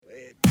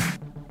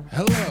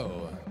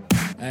Hello,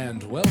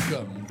 and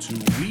welcome to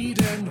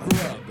Weed and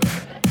Grub.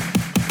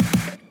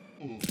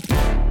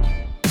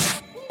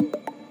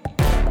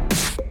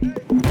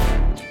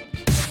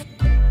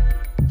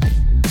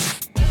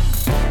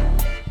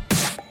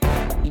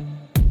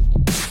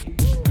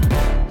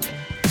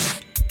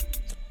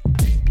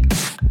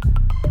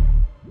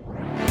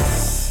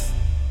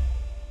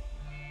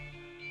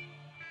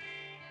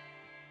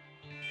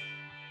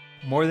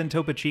 More than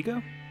Topo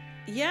Chico?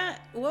 Yeah,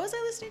 what was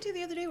I listening to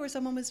the other day where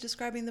someone was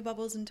describing the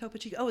bubbles in Topo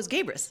Chico? Oh, it was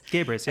Gabrus.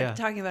 Gabrus, yeah.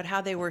 Talking about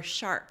how they were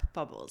sharp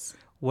bubbles.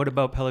 What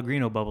about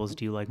Pellegrino bubbles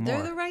do you like more?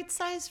 They're the right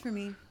size for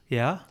me.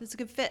 Yeah? It's a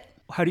good fit.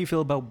 How do you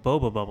feel about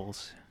boba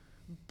bubbles?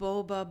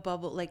 Boba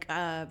bubble, like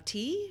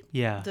tea?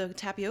 Yeah. The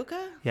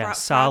tapioca? Yeah, Frog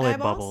solid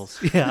eyeballs?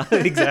 bubbles. Yeah,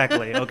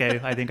 exactly.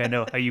 Okay, I think I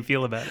know how you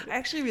feel about it. I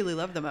actually really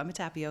love them. I'm a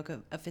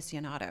tapioca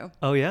aficionado.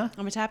 Oh yeah?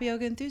 I'm a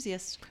tapioca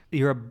enthusiast.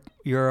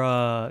 You're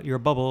a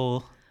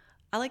bubble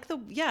I like the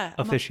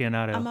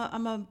aficionado.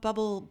 I'm a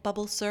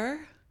bubble sir.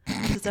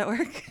 Does that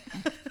work?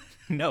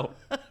 No.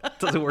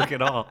 Doesn't work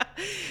at all.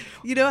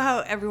 You know how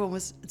everyone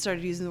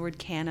started using the word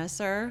canna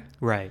sir?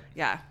 Right.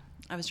 Yeah.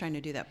 I was trying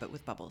to do that but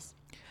with bubbles.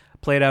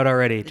 Played out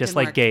already, just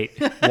like Gate.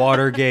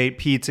 Watergate,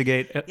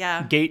 Pizzagate.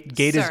 Yeah. Gate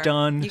is Sir.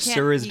 done,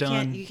 Sir is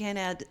done. You can't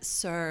add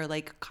sir,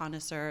 like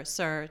connoisseur,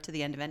 sir, to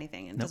the end of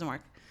anything. It doesn't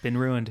work. Been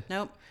ruined.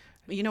 Nope.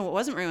 You know what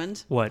wasn't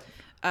ruined? What?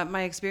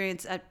 My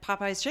experience at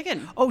Popeye's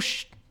Chicken. Oh,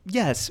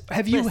 yes.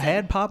 Have you Listen,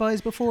 had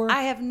Popeyes before?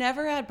 I have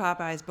never had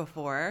Popeyes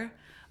before.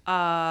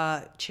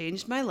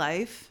 Changed my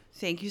life.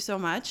 Thank you so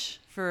much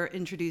for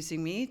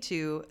introducing me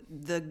to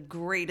the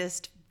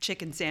greatest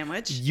chicken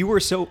sandwich. You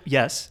were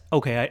yes.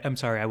 Okay, I'm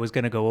sorry. I was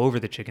going to go over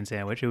the chicken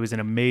sandwich. It was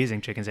an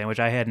amazing chicken sandwich.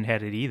 I hadn't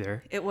had it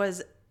either. It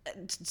was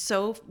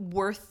so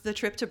worth the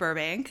trip to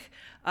Burbank.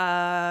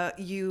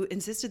 You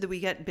insisted that we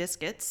get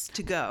biscuits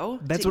to go.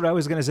 That's what I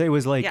was going to say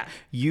was like, Yeah.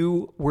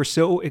 You were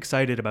so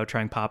excited about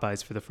trying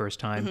Popeyes for the first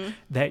time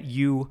that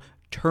you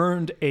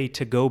turned a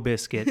to-go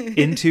biscuit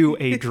into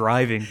a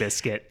driving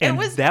biscuit. And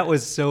that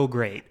was so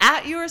great.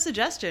 At your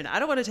suggestion. I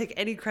don't want to take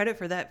any credit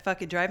for that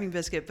fucking driving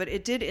biscuit, but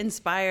it did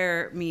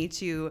inspire me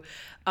to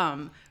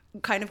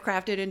kind of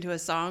craft it into a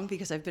song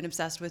because I've been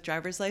obsessed with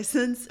driver's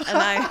license.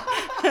 And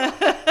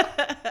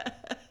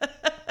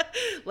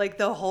like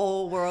the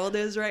whole world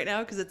is right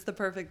now because it's the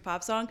perfect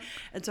pop song.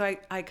 And so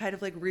I kind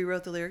of like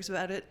rewrote the lyrics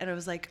about it. And I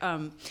was like,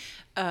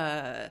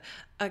 I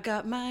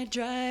got my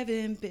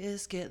driving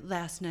biscuit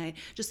last night,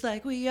 just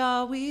like we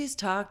always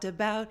talked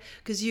about,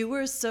 because you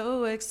were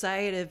so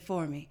excited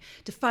for me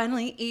to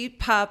finally eat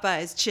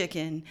Popeye's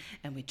chicken.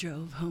 And we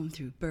drove home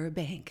through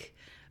Burbank,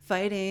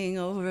 fighting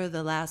over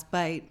the last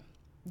bite.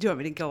 Do you want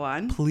me to go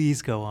on?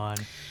 Please go on.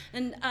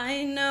 And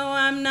I know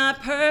I'm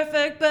not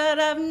perfect, but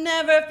I've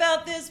never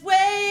felt this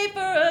way for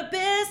a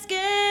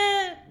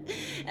biscuit.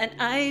 And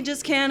I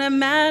just can't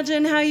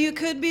imagine how you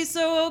could be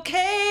so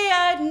okay.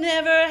 I'd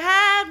never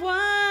had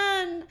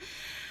one.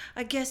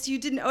 I guess you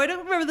didn't. Oh, I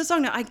don't remember the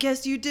song now. I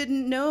guess you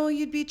didn't know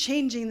you'd be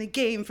changing the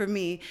game for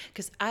me,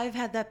 because I've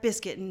had that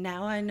biscuit and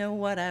now I know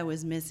what I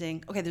was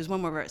missing. Okay, there's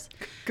one more verse.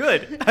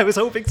 Good. I was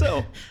hoping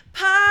so.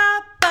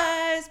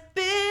 Popeye's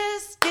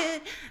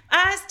biscuit,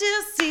 I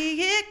still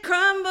see it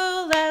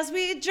crumble as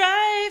we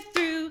drive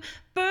through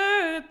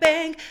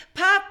Burbank.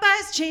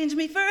 Popeye's changed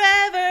me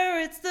forever.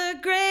 It's the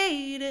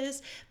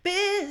greatest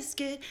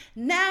biscuit.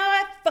 Now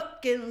I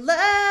fucking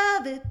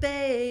love it,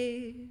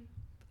 babe.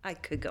 I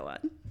could go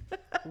on.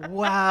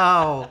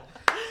 Wow.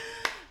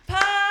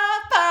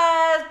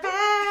 Popeye's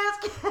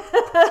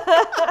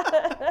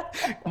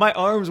biscuit. My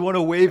arms want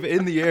to wave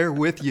in the air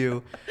with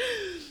you.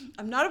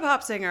 I'm not a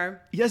pop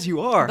singer. Yes,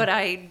 you are. But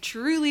I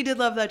truly did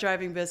love that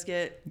driving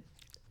biscuit.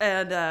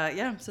 And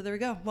yeah, so there we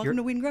go. Welcome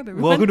to Weed and Grub,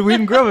 everyone. Welcome to Weed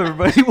and Grub,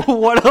 everybody.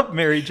 What up,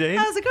 Mary Jane?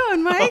 How's it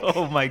going, Mike?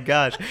 Oh my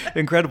gosh.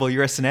 Incredible.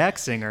 You're a snack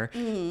singer.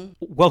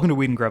 Welcome to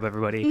Weed and Grub,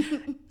 everybody.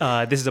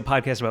 This is a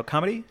podcast about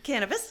comedy,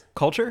 Cannabis,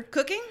 culture,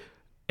 cooking,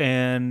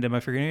 and am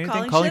I forgetting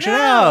anything? Calling shit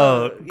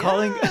out.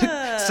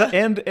 Yeah.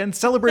 and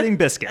celebrating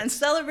biscuits. and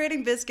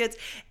celebrating biscuits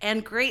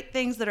and great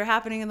things that are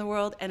happening in the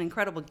world and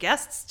incredible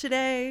guests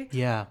today.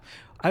 Yeah.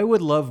 I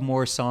would love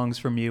more songs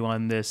from you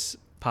on this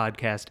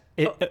podcast.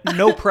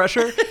 No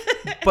pressure,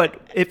 but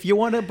if you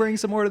want to bring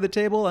some more to the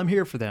table, I'm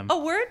here for them. A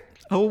word?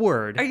 A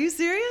word. Are you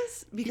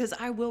serious? Because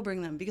I will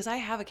bring them, because I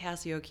have a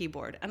Casio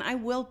keyboard and I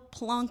will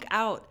plunk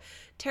out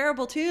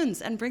terrible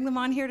tunes and bring them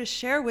on here to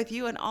share with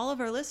you and all of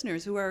our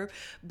listeners who are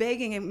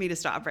begging me to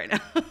stop right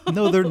now.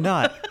 No, they're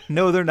not.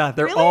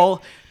 They're Really?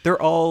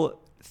 they're all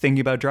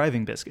thinking about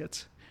driving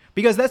biscuits.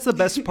 Because that's the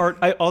best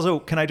part.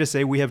 Can I just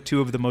say we have two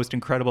of the most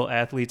incredible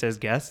athletes as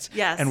guests?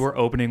 Yes. And we're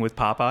opening with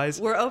Popeyes.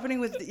 We're opening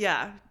with,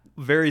 yeah.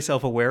 Very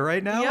self-aware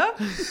right now. Yep.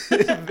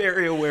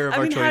 Very aware of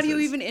our choices. How do you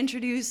even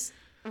introduce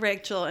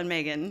Rachel and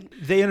Megan?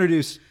 They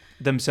introduce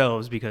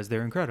themselves because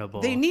they're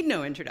incredible. They need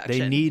no introduction.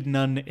 They need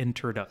none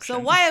introduction. So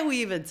why are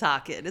we even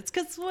talking? It's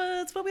because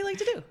it's what we like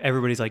to do.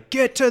 Everybody's like,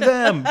 get to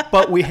them.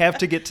 But we have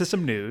to get to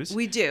some news.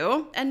 We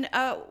do. And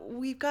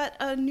we've got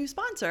a new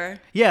sponsor.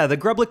 Yeah, the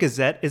Grublik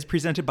Gazette is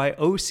presented by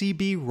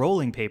OCB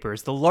Rolling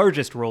Papers, the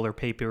largest roller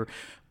paper.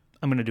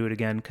 I'm going to do it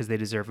again because they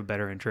deserve a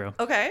better intro.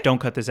 Okay. Don't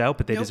cut this out,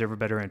 but they Nope. deserve a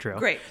better intro.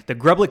 Great. The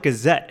Grublik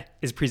Gazette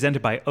is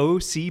presented by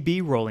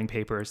OCB Rolling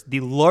Papers, the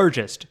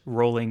largest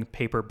rolling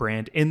paper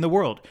brand in the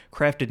world,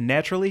 crafted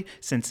naturally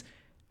since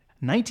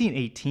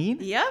 1918?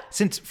 Yeah.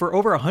 Since for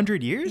over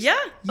 100 years? Yeah.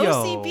 Yo.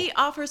 OCB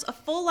offers a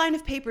full line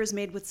of papers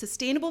made with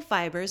sustainable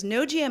fibers,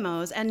 no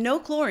GMOs, and no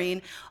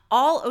chlorine.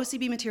 All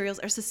OCB materials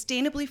are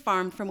sustainably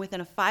farmed from within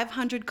a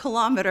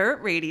 500-kilometer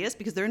radius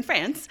because they're in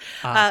France.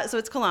 So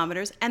it's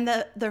kilometers. And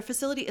their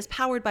facility is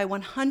powered by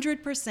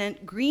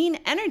 100% green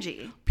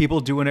energy.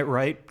 People doing it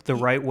right, the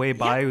right way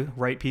by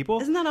right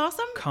people? Isn't that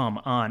awesome? Come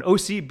on.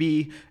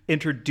 OCB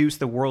introduced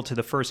the world to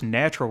the first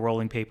natural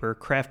rolling paper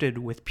crafted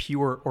with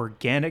pure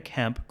organic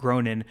hemp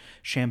grown in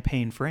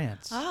Champagne,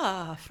 France.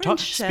 Ah,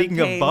 French Speaking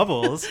champagne. of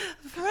bubbles.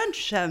 French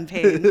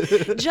champagne.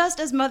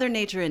 Just as Mother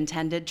Nature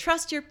intended,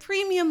 trust your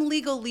premium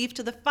legal leaf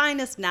to the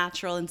finest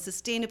natural and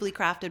sustainably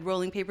crafted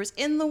rolling papers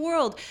in the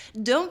world.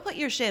 Don't put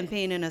your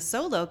champagne in a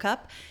solo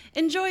cup.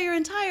 Enjoy your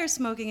entire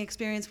smoking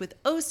experience with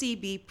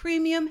OCB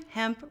Premium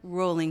Hemp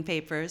Rolling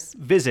Papers.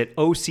 Visit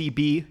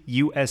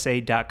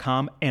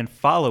OCBUSA.com and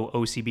follow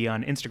OCB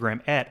on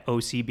Instagram at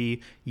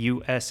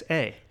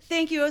OCBUSA.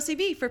 Thank you,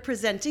 OCB, for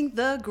presenting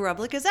the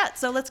Grublik Gazette.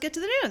 So let's get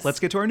to the news. Let's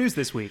get to our news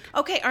this week.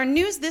 Okay, our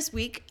news this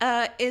week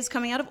is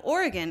coming out of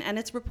Oregon, and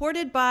it's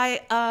reported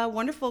by a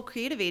wonderful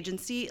creative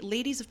agency,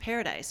 Ladies of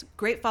Paradise.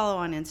 Great follow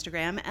on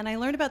Instagram, and I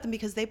learned about them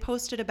because they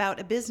posted about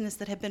a business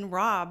that had been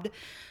robbed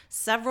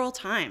several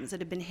times.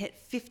 It had been hit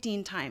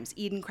 15 times,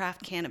 Eden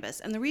Craft Cannabis.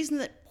 And the reason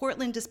that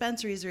Portland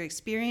dispensaries are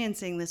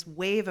experiencing this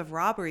wave of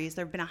robberies,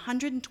 there have been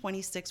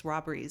 126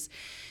 robberies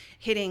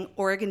hitting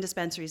Oregon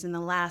dispensaries in the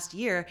last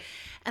year.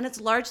 And it's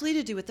largely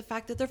to do with the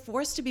fact that they're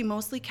forced to be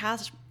mostly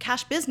cash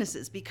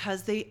businesses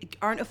because they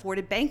aren't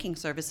afforded banking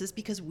services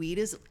because weed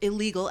is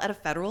illegal at a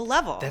federal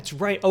level. That's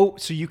right. Oh,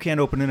 so you can't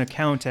open an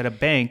account at a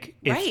bank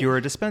if Right. you're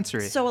a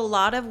dispensary. So a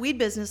lot of weed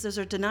businesses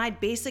are denied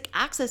basic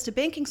access to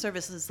banking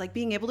services, like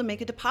being able to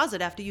make a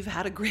deposit after you've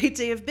had a great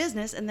day of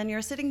business, and then you're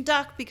a sitting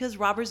duck because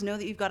robbers know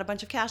that you've got a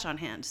bunch of cash on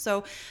hand.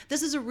 So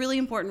this is a really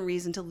important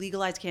reason to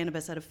legalize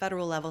cannabis at a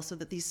federal level so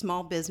that these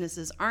small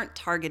businesses aren't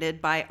targeted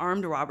by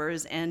armed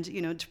robbers and,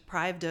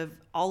 deprived of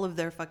all of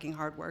their fucking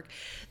hard work.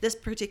 This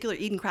particular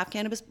Eden Craft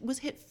Cannabis was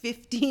hit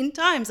 15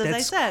 times, as I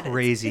said.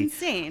 Crazy. It's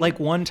insane. Like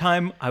one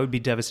time I would be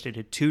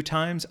devastated. 2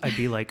 times I'd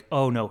be like,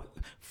 oh no,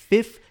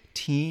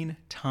 15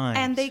 times.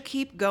 And they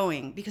keep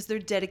going because they're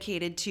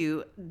dedicated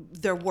to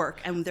their work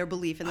and their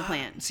belief in the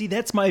plan. See,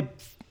 that's my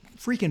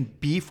freaking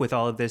beef with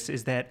all of this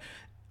is that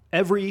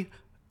every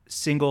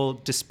single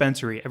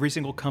dispensary, every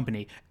single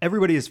company,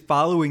 everybody is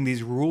following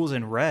these rules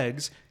and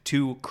regs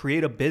to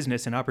create a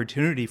business and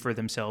opportunity for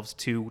themselves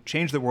to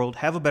change the world,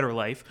 have a better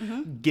life,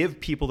 give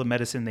people the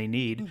medicine they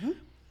need.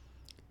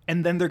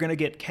 And then they're going to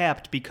get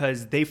capped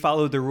because they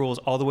followed the rules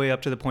all the way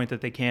up to the point that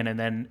they can. And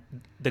then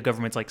the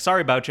government's like,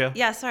 sorry about you.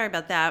 Yeah, sorry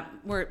about that.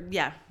 We're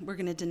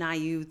going to deny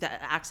you the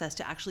access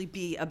to actually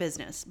be a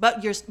business,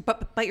 but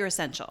you're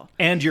essential.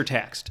 And you're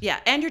taxed. Yeah,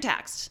 and you're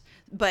taxed.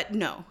 But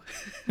no.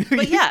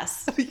 But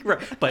yes.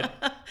 Right. But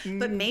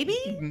But maybe.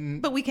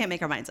 But we can't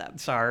make our minds up.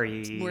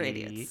 sorry. We're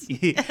idiots.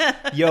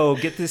 Yo,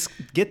 get this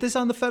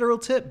on the federal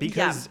tip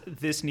because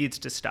this needs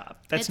to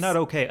stop. That's not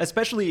okay.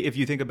 Especially if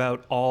you think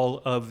about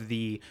all of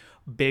the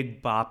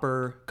big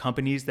bopper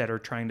companies that are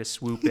trying to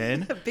swoop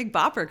in. Big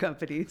bopper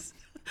companies.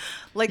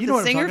 Like You know the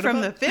what I'm singer talking from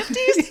about? the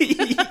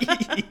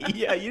 50s?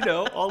 Yeah,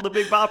 all the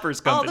big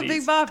boppers companies. All the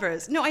big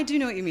boppers. No, I do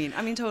know what you mean.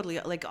 I mean, totally.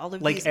 Like all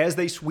of Like these. as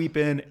they sweep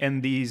in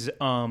and these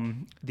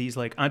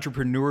like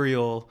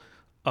entrepreneurial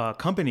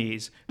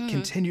companies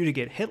continue to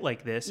get hit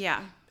like this.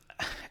 Yeah.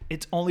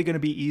 It's only going to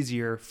be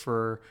easier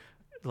for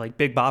like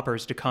big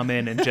boppers to come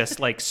in and just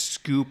like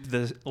scoop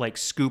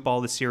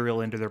all the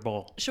cereal into their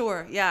bowl.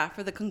 Sure, yeah,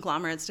 for the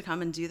conglomerates to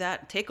come and do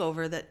that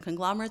takeover that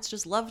conglomerates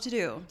just love to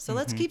do. So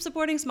let's keep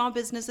supporting small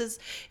businesses.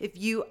 If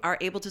you are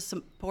able to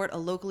support a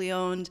locally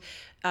owned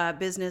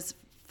business,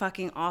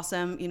 fucking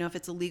awesome. If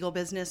it's a legal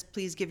business,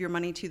 please give your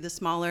money to the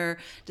smaller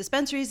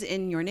dispensaries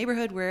in your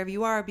neighborhood, wherever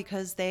you are,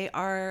 because they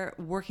are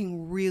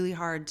working really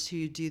hard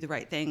to do the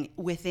right thing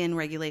within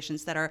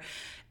regulations that are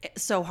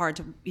so hard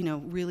to,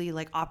 really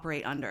like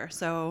operate under.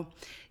 So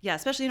yeah,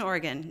 especially in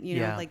Oregon,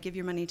 like give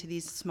your money to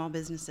these small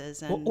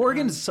businesses. And, Well,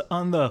 Oregon's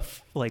on the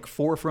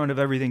forefront of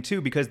everything too,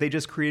 because they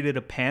just created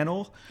a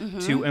panel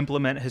to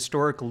implement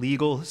historic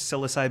legal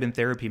psilocybin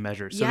therapy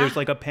measures. So there's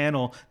like a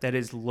panel that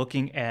is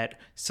looking at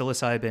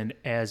psilocybin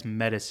as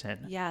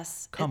medicine.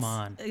 Yes. Come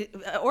on.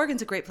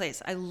 Oregon's a great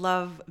place. I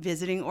love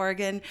visiting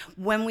Oregon.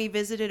 When we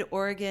visited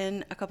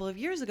Oregon a couple of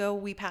years ago,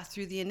 we passed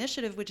through the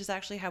initiative, which is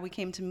actually how we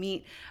came to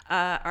meet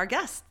our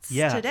guests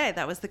today.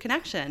 That was the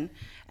connection.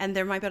 And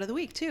they're my Bud of the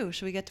Week, too.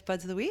 Should we get to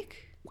Buds of the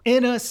Week?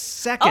 In a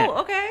second.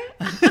 Oh, okay.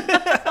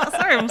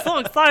 Sorry, I'm so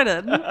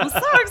excited.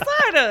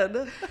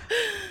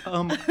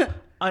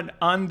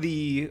 On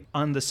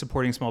the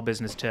supporting small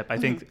business tip, I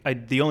think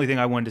the only thing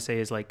I wanted to say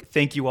is like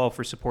thank you all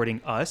for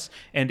supporting us,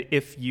 and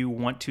if you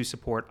want to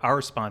support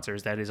our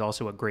sponsors, that is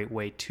also a great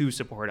way to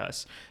support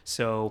us.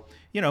 So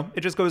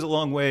it just goes a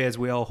long way as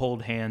we all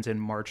hold hands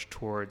and march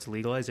towards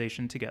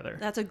legalization together.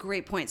 That's a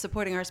great point.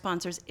 Supporting our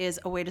sponsors is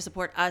a way to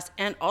support us,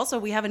 and also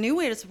we have a new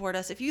way to support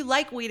us. If you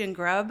like Weed and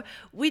Grub,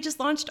 we just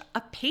launched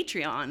a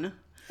Patreon.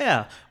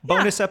 Yeah.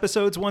 Bonus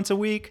episodes once a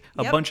week,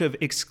 a Yep. bunch of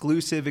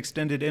exclusive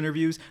extended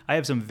interviews. I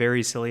have some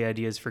very silly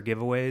ideas for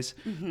giveaways.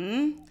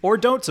 Mm-hmm. Or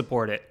don't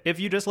support it. If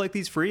you just like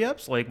these free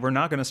ups, we're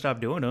not going to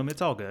stop doing them.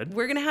 It's all good.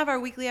 We're going to have our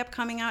weekly app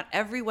coming out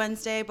every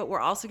Wednesday, but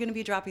we're also going to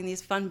be dropping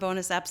these fun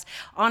bonus apps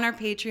on our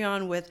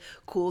Patreon with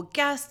cool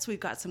guests.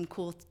 We've got some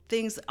cool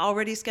things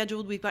already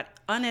scheduled. We've got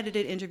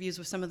unedited interviews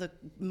with some of the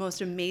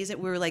most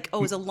amazing. We were like, it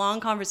was a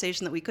long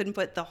conversation that we couldn't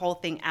put the whole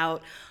thing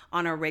out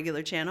on our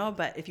regular channel.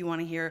 But if you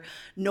want to hear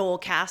Noel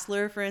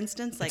Castler, for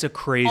instance, It's a all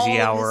crazy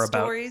of hour his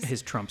about stories.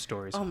 his Trump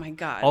stories. Oh my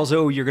God.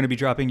 Also, you're going to be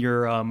dropping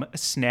your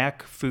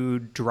snack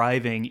food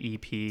driving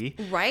EP.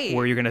 Right.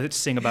 Where you're going to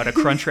sing about a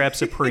Crunchwrap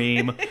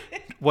Supreme.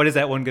 What is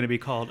that one going to be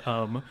called?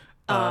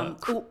 I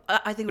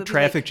think it would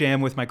Traffic be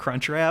Jam with my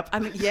Crunchwrap. I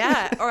mean,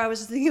 yeah. Or I was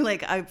just thinking,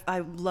 I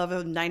love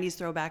a '90s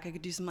throwback. I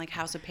could do some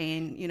House of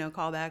Pain,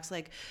 callbacks.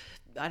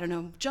 I don't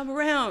know, jump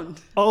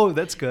around, Oh,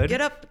 that's good.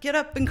 get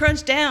up, and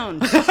crunch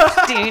down. Crunch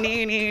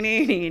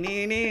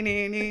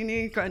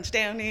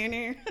down.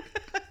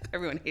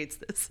 Everyone hates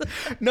this.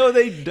 No,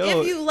 they don't.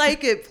 If you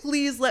like it,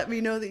 please let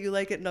me know that you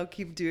like it, and I'll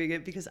keep doing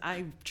it because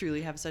I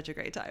truly have such a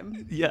great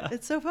time. Yeah.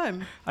 It's so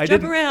fun. I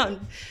Jump didn't-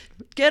 around,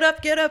 get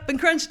up, and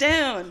crunch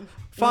down.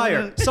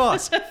 Fire,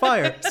 sauce,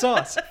 fire,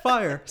 sauce,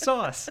 fire,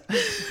 sauce.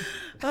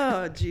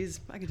 Oh, geez,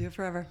 I could do it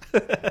forever.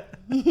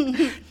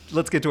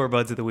 Let's get to our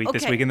buds of the week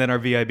this Okay. week, and then our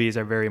VIBs,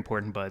 our very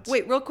important buds.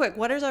 Wait, real quick.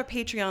 What is our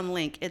Patreon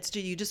link?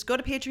 You just go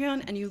to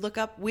Patreon and you look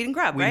up Weed and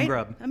Grub, Weed right? and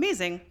Grub.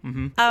 Amazing.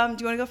 Mm-hmm. Do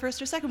you want to go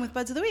first or second with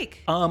Buds of the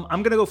Week? I'm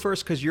going to go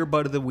first because your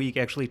bud of the week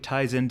actually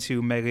ties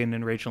into Megan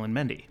and Rachel and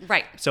Mendy.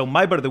 Right. So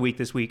my bud of the week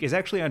this week is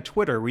actually on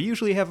Twitter. We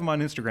usually have him on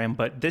Instagram,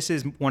 but this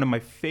is one of my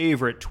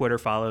favorite Twitter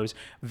follows,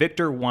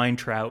 Victor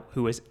Weintraut,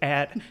 who is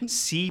at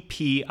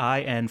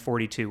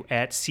CPIN42,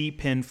 at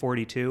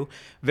CPIN42.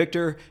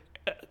 Victor,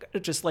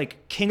 just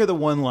like king of the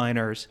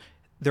one-liners.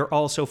 They're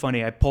all so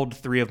funny. I pulled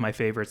 3 of my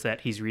favorites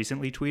that he's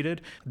recently tweeted.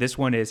 This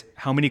one is,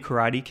 how many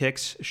karate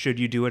kicks should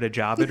you do at a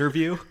job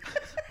interview?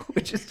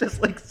 Which is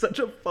just such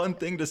a fun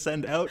thing to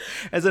send out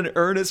as an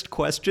earnest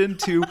question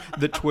to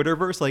the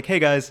Twitterverse. Like, hey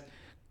guys,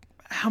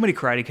 how many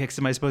karate kicks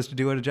am I supposed to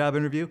do at a job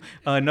interview?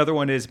 Another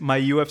one is, my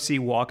UFC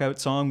walkout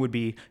song would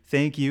be,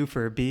 thank you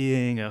for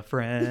being a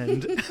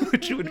friend,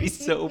 which would be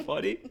so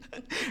funny.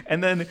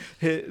 And then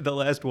the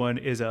last one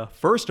is,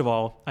 first of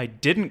all, I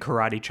didn't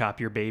karate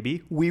chop your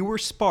baby. We were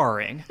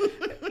sparring.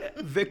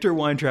 Victor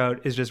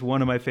Weintraut is just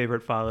one of my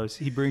favorite follows.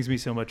 He brings me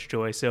so much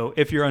joy. So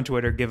if you're on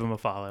Twitter, give him a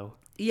follow.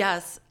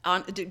 Yes.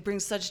 It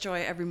brings such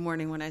joy every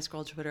morning when I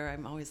scroll Twitter.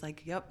 I'm always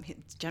like, yep,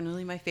 it's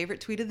generally my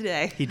favorite tweet of the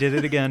day. He did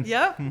it again.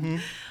 Yep. Mm-hmm.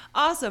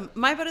 Awesome.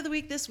 My bud of the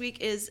week this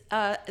week is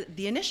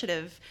The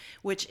Initiative,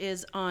 which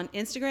is on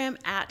Instagram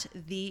at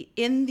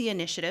In the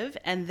Initiative.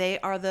 And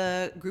they are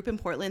the group in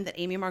Portland that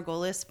Amy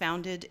Margolis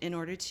founded in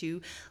order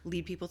to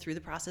lead people through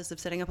the process of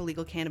setting up a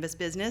legal cannabis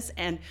business.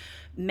 And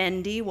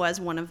Mendy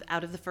was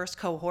out of the first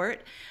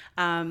cohort.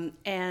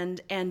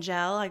 And Angel,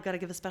 I've got to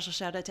give a special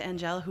shout out to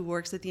Angel, who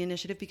works at The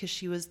Initiative, because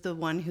she was the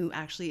one who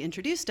actually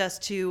introduced us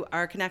to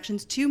our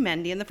connections to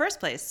Mendy in the first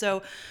place.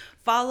 So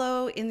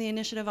follow In the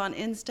Initiative on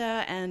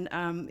Insta, and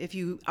if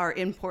you are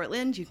in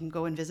Portland, you can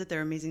go and visit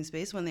their amazing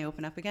space when they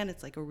open up again.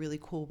 It's like a really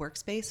cool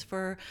workspace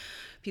for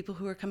people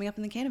who are coming up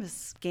in the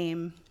cannabis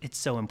game. It's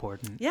so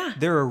important. Yeah.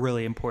 They're a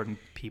really important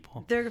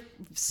people. They're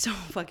so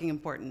fucking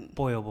important.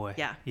 Boy, oh boy.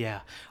 Yeah. Yeah.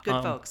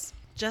 Good folks.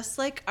 Just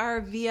like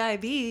our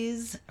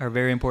VIBs. Our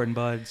very important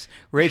buds,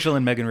 Rachel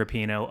and Megan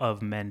Rapinoe of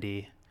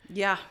Mendy.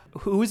 Yeah.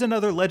 Who is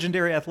another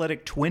legendary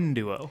athletic twin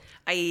duo?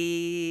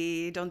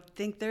 I don't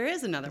think there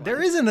is another one.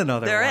 There isn't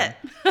another They're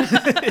one.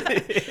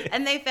 it.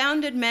 And they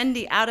founded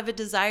Mendy out of a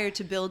desire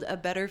to build a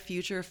better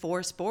future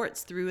for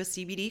sports through a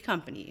CBD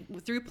company,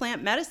 through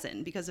plant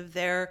medicine, because of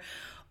their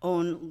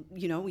own,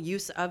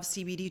 use of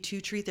CBD to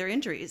treat their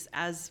injuries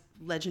as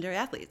legendary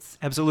athletes.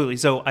 Absolutely.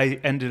 So I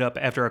ended up,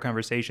 after our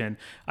conversation,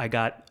 I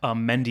got a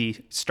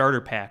Mendy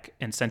starter pack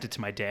and sent it to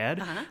my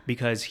dad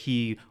because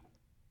he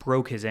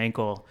broke his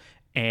ankle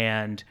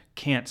and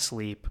can't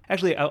sleep.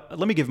 Actually,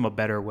 let me give him a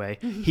better way.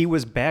 He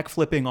was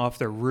backflipping off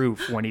the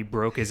roof when he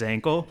broke his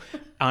ankle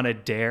on a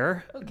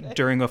dare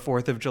during a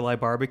 4th of July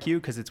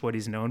barbecue, because it's what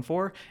he's known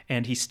for.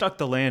 And he stuck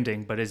the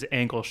landing, but his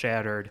ankle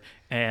shattered.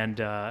 And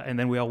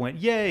then we all went,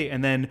 yay.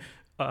 And then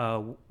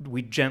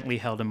we gently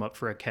held him up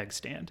for a keg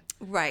stand.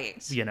 Right.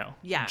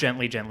 Yeah.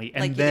 Gently.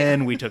 And Like you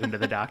then we took him to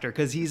the doctor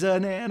because he's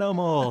an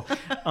animal.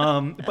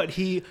 But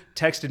he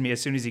texted me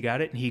as soon as he got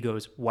it, and he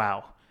goes,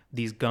 wow,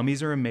 these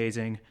gummies are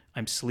amazing.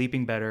 I'm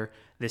sleeping better.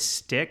 this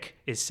stick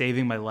is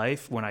saving my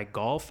life. When I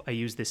golf, I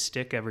use this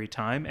stick every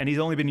time. And he's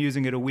only been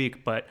using it a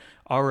week, but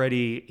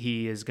already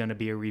he is going to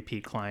be a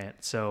repeat client.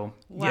 So,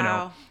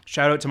 Wow.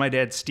 shout out to my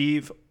dad,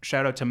 Steve.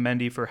 Shout out to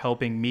Mendy for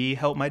helping me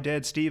help my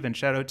dad, Steve. And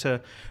shout out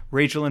to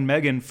Rachel and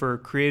Megan for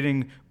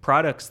creating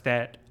products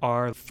that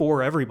are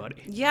for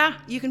everybody. Yeah,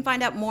 you can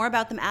find out more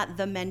about them at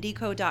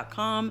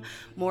themendico.com,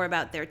 more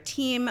about their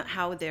team,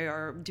 how they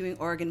are doing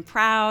Oregon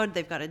Proud.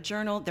 They've got a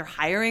journal. They're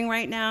hiring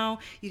right now.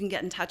 You can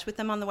get in touch with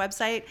them on the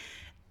website.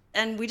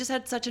 And we just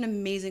had such an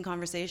amazing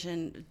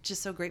conversation.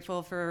 Just so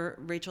grateful for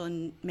Rachel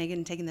and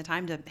Megan taking the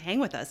time to hang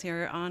with us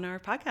here on our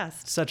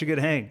podcast. Such a good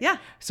hang. Yeah.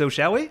 So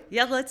shall we?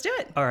 Yeah, let's do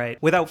it. All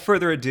right. Without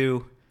further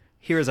ado,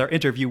 here is our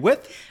interview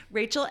with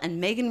Rachel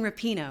and Megan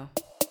Rapinoe.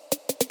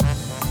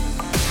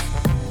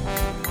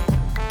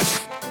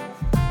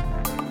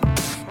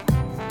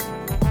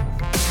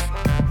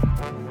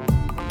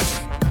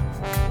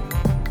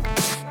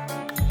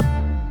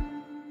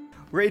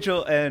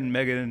 Rachel and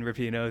Megan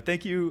Rapinoe.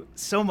 Thank you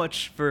so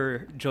much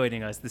for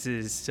joining us. This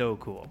is so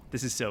cool.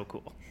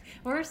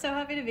 We're so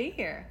happy to be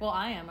here. Well,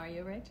 I am. Are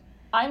you, Rach?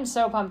 I'm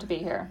so pumped to be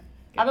here.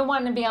 I've been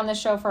wanting to be on this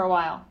show for a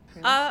while.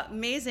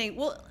 Amazing.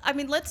 Well, I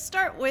mean, let's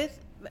start with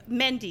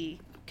Mendy.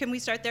 Can we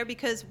start there?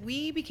 Because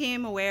we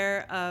became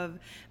aware of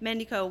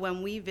Mendico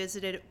when we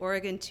visited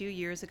Oregon 2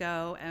 years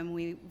ago, and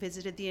we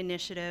visited the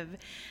initiative,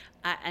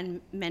 and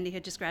Mendy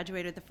had just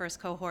graduated the first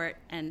cohort.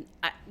 And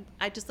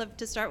I'd just love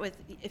to start with,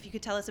 if you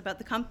could tell us about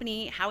the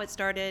company, how it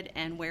started,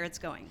 and where it's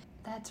going.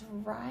 That's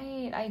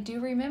right. I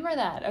do remember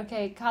that.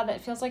 Okay, God,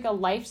 that feels like a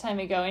lifetime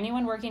ago.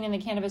 Anyone working in the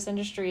cannabis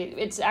industry,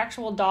 it's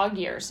actual dog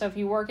years. So if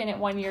you work in it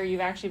 1 year, you've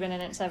actually been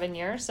in it 7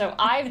 years. So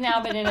I've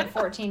now been in it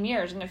 14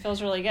 years, and it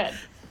feels really good.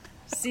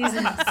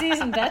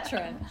 Seasoned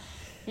veteran.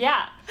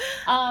 Yeah.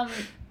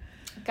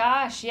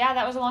 Gosh, yeah,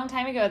 that was a long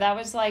time ago. That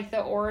was like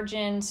the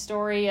origin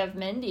story of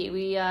Mendy.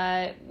 We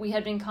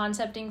had been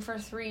concepting for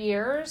 3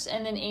 years,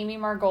 and then Amy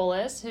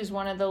Margolis, who's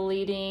one of the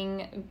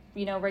leading,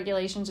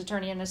 regulations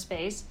attorney in the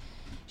space,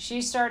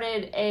 she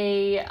started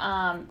a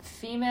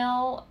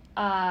female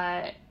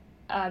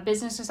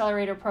business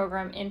accelerator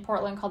program in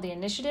Portland called The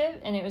Initiative,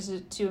 and it was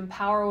to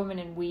empower women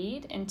in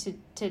weed and to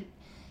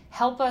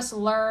help us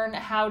learn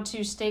how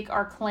to stake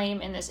our claim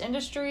in this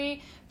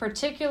industry,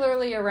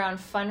 particularly around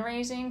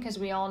fundraising, because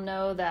we all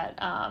know that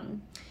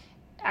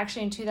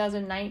actually in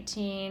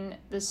 2019,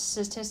 the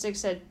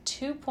statistics said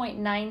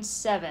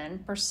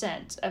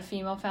 2.97% of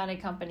female-founded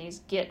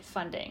companies get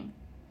funding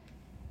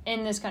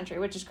in this country,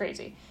 which is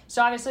crazy.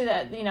 So obviously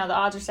that, the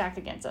odds are stacked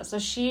against us. So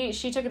she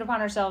took it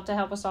upon herself to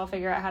help us all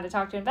figure out how to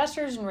talk to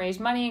investors and raise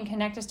money and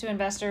connect us to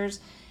investors.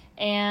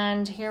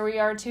 And here we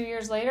are 2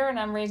 years later, and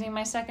I'm raising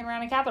my second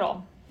round of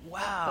capital.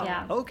 wow.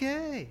 Yeah.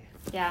 Okay.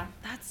 Yeah.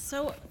 That's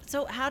so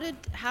how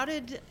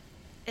did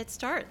it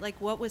start? Like,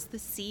 what was the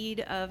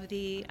seed of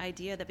the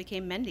idea that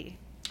became Mendy?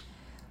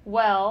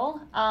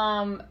 Well,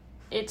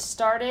 it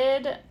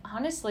started,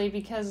 honestly,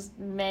 because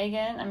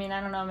Megan, I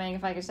don't know, Megan,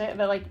 if I could say it,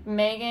 but like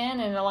Megan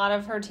and a lot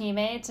of her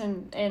teammates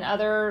and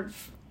other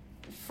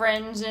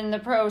friends in the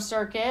pro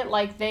circuit,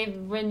 like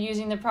they've been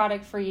using the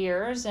product for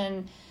years.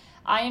 And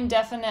I am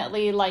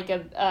definitely like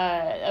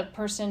a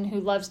person who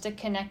loves to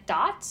connect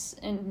dots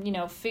and,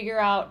 figure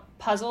out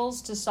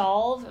puzzles to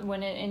solve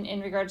when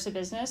in regards to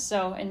business.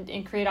 So,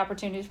 and create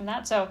opportunities from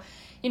that. So,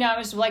 I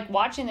was like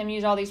watching them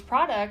use all these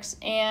products,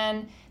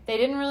 and they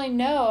didn't really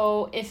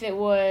know if it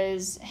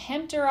was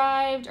hemp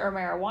derived or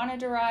marijuana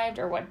derived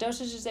or what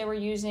dosages they were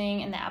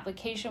using. And the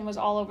application was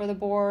all over the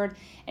board.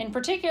 And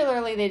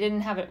particularly, they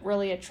didn't have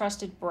really a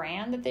trusted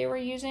brand that they were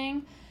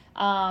using.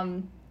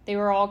 They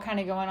were all kind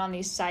of going on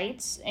these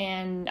sites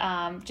and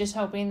just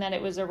hoping that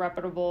it was a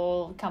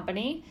reputable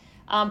company.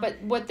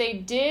 But what they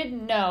did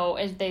know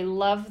is they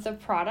loved the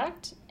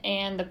product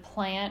and the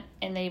plant,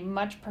 and they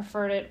much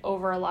preferred it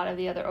over a lot of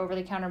the other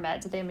over-the-counter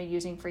meds that they've been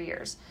using for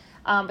years.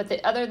 But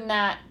other than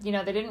that, they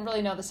didn't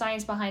really know the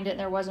science behind it, and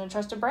there wasn't a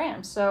trusted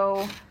brand.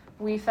 So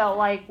we felt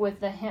like with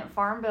the Hemp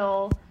Farm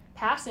Bill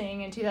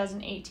passing in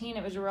 2018,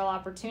 it was a real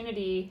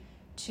opportunity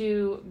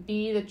to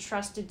be the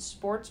trusted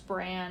sports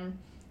brand.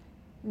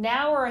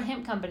 Now we're a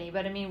hemp company,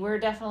 but we're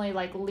definitely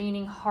like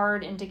leaning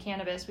hard into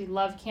cannabis. We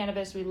love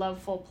cannabis. We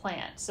love full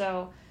plant.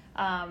 So,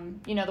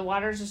 the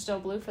waters are still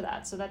blue for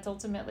that. So that's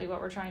ultimately what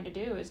we're trying to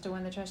do, is to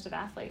win the trust of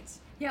athletes.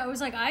 Yeah, it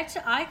was like I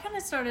kind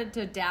of started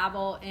to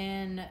dabble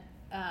in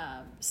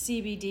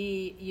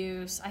CBD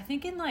use, I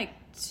think in like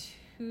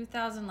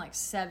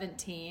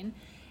 2017.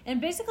 And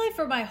basically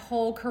for my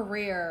whole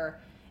career,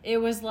 it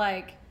was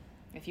like,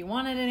 if you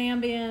wanted an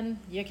Ambien,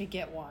 you could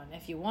get one.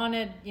 If you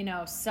wanted,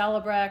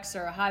 Celebrex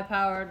or a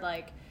high-powered,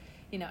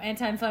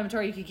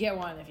 anti-inflammatory, you could get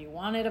one. If you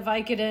wanted a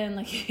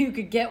Vicodin, you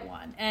could get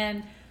one.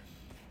 And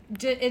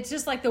it's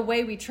just like the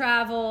way we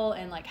travel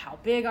and how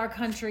big our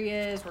country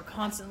is. We're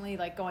constantly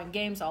going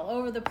games all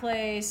over the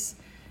place.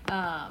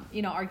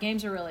 Our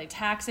games are really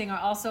taxing.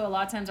 Also, a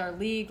lot of times our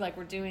league,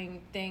 we're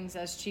doing things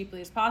as cheaply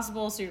as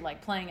possible. So you're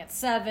playing at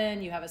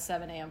 7, you have a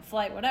 7 a.m.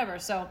 flight, whatever.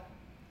 So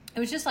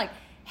it was just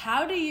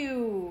how do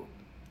you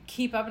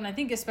keep up? And I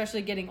think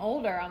especially getting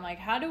older, I'm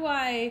how do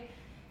I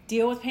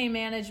deal with pain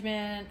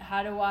management?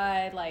 How do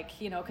I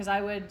because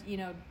I would,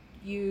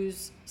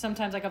 use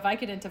sometimes like a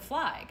Vicodin to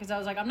fly, because I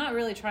was like, I'm not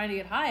really trying to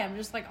get high, I'm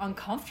just like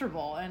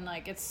uncomfortable, and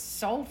like it's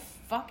so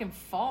fucking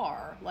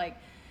far, like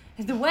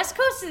the West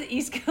Coast to the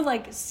East Coast,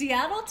 like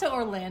Seattle to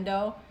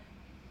Orlando.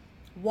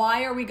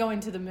 Why are we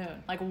going to the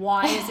moon? Like,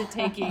 why is it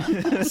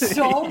taking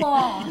so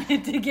long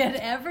to get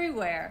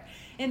everywhere?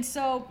 And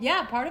so,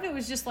 yeah, part of it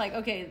was just like,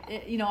 okay,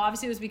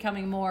 obviously it was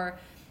becoming more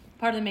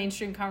part of the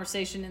mainstream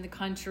conversation in the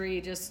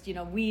country, just,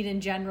 weed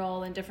in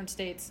general in different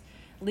states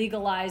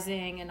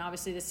legalizing, and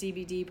obviously the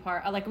CBD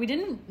part. Like, we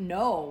didn't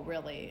know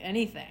really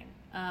anything.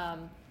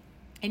 And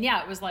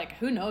yeah, it was like,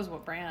 who knows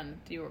what brand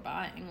you were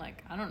buying?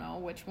 Like, I don't know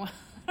which one.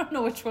 I don't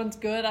know which one's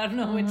good. I don't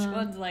know which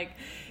one's like,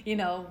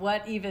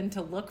 what even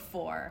to look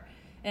for.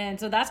 And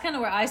so that's kind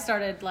of where I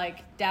started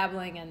like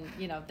dabbling, and,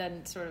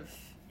 then sort of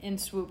in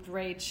swooped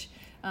Rach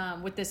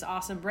with this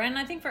awesome brand. And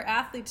I think for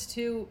athletes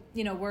too,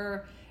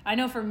 I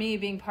know for me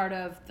being part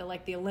of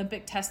the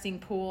Olympic testing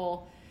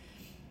pool,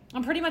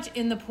 I'm pretty much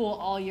in the pool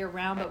all year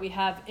round, but we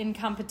have in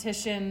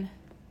competition,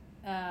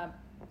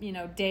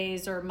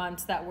 days or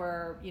months that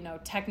we're,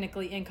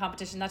 technically in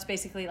competition. That's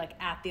basically like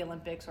at the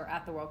Olympics or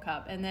at the World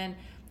Cup. And then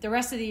the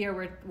rest of the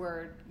year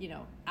we're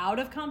out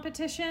of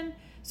competition.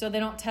 So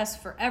they don't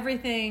test for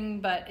everything,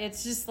 but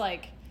it's just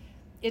like,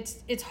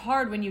 it's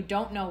hard when you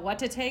don't know what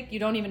to take. You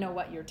don't even know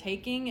what you're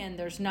taking, and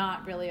there's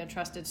not really a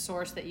trusted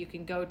source that you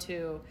can go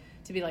to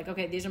be like,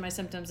 okay, these are my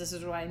symptoms, this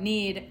is what I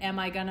need. Am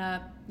I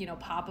gonna,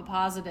 pop a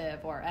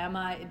positive, or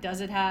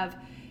does it have,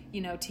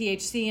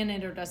 THC in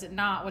it, or does it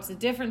not? What's the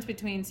difference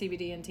between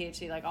CBD and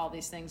THC? Like, all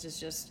these things is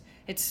just,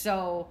 it's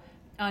so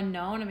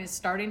unknown. I mean, it's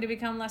starting to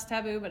become less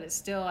taboo, but it's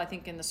still, I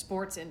think in the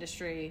sports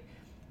industry,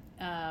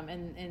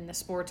 and in the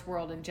sports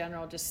world in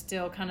general, just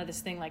still kind of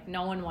this thing, like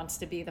no one wants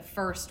to be the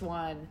first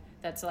one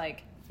that's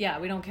like, yeah,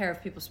 we don't care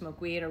if people smoke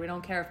weed, or we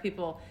don't care if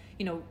people,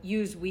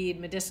 use weed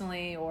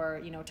medicinally,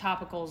 or,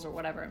 topicals, or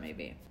whatever it may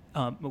be.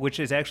 Which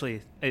is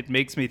actually, it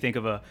makes me think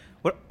of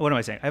what am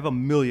I saying? I have a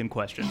million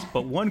questions,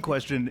 but one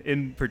question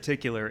in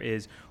particular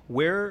is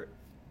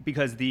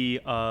because the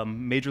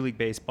Major League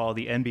Baseball,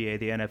 the NBA,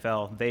 the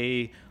NFL,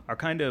 they are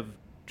kind of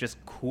just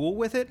cool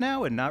with it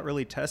now and not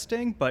really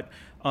testing, but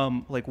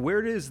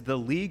where does the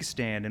league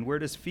stand, and where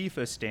does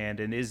FIFA stand,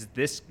 and is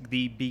this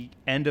the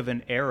end of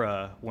an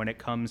era when it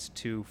comes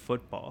to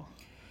football?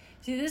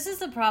 See, this is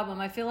the problem.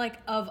 I feel like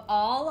of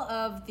all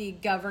of the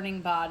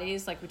governing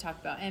bodies, like we talked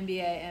about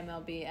NBA,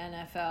 MLB,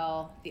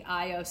 NFL, the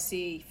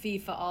IOC,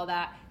 FIFA, all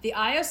that, the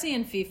IOC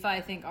and FIFA,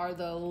 I think, are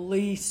the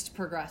least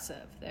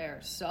progressive. They're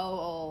so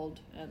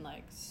old, and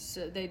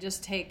they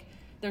just take,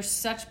 they're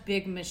such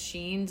big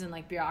machines and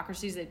like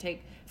bureaucracies, they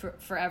take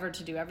forever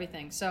to do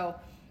everything. So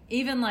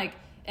even like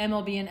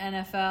MLB and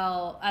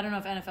NFL, I don't know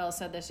if NFL has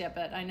said this yet,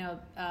 but I know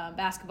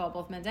basketball,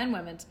 both men's and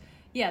women's,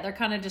 yeah, they're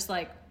kind of just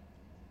like,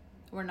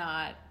 we're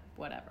not,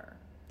 whatever.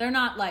 They're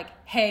not like,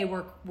 hey,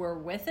 we're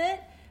with it,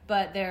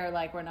 but they're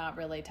like, we're not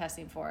really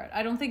testing for it.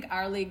 I don't think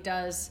our league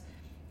does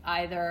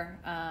either.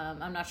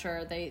 I'm not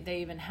sure they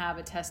even have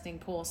a testing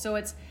pool. So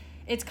it's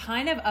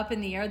kind of up in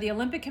the air. The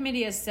Olympic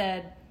Committee has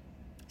said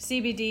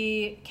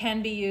CBD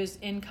can be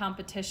used in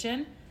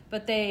competition,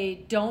 but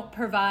they don't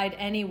provide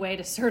any way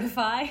to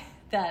certify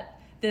that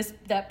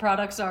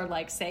products are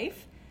like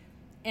safe.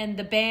 And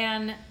the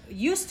ban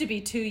used to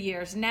be 2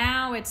 years.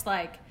 Now it's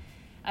like,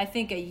 I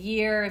think a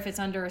year if it's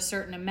under a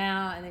certain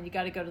amount, and then you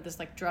got to go to this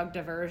like drug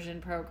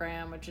diversion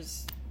program, which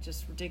is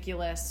just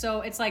ridiculous.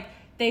 So it's like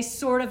they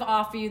sort of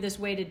offer you this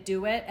way to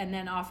do it, and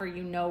then offer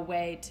you no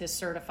way to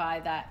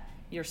certify that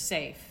you're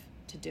safe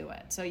to do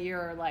it. So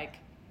you're like,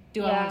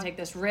 do I want to take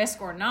this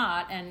risk or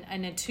not? And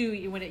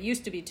when it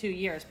used to be 2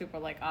 years, people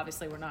were like,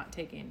 obviously we're not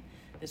taking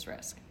this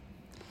risk.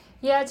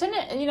 Yeah, it's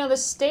the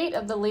state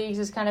of the leagues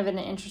is kind of in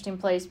an interesting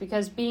place,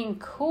 because being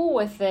cool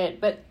with it,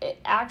 but it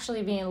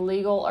actually being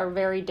legal are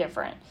very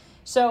different.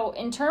 So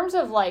in terms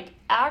of like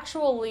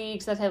actual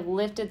leagues that have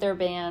lifted their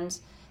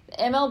bans, the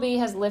MLB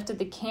has lifted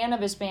the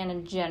cannabis ban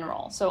in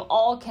general. So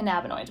all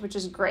cannabinoids, which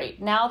is great.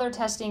 Now they're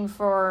testing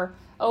for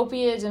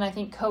opiates and I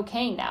think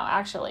cocaine now,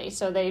 actually.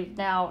 So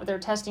they're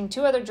testing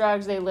 2 other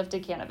drugs. They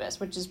lifted cannabis,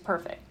 which is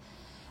perfect.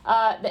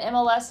 The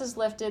MLS has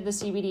lifted the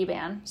CBD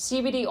ban.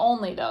 CBD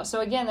only, though. So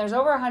again, there's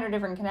over 100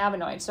 different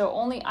cannabinoids. So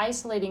only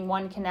isolating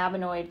one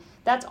cannabinoid,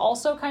 that's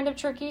also kind of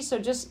tricky. So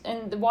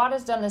and the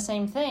WADA's done the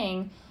same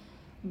thing.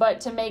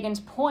 But to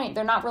Megan's point,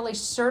 they're not really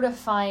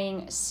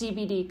certifying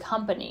CBD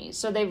companies.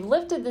 So they've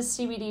lifted the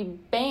CBD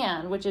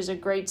ban, which is a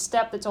great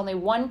step. That's only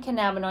one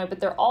cannabinoid, but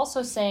they're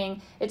also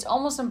saying it's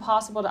almost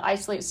impossible to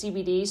isolate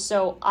CBD,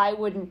 so I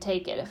wouldn't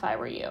take it if I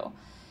were you.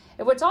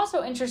 And what's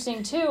also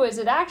interesting, too, is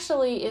it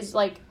actually is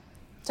like,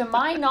 to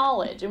my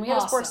knowledge, and we have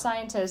a sports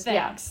scientist.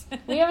 Thanks. Yeah,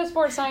 we have a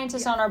sports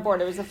scientist on our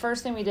board. It was the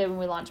first thing we did when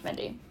we launched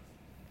Mindy.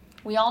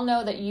 We all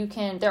know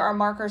that there are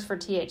markers for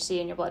THC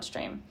in your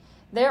bloodstream.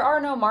 There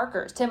are no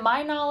markers. To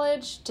my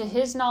knowledge, to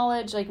his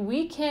knowledge, like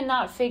we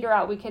cannot figure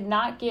out, we could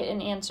not get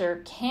an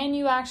answer. Can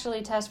you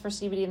actually test for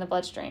CBD in the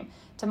bloodstream?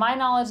 To my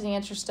knowledge, the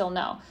answer is still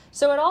no.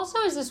 So it also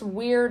is this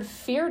weird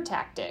fear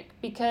tactic,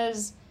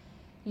 because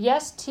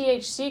yes,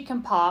 THC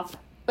can pop,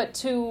 but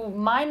to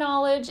my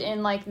knowledge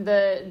and like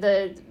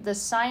the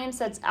science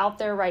that's out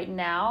there right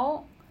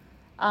now,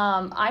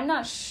 I'm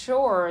not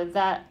sure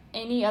that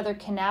any other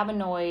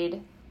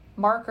cannabinoid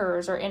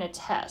markers are in a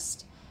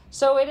test.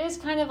 So it is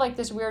kind of like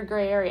this weird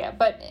gray area.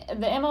 But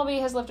the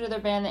MLB has lifted their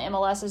ban, the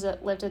MLS has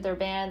lifted their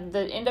ban.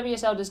 The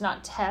NWSL does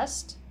not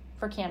test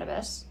for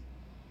cannabis.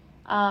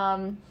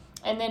 And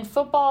then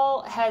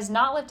football has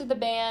not lifted the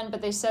ban,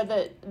 but they said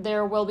that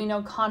there will be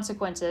no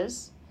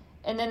consequences.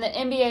 And then the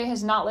NBA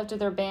has not lifted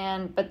their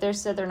ban, but they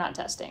said they're not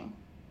testing.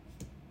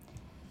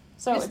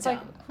 So it's like,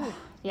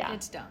 yeah.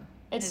 It's dumb.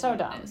 It's is so what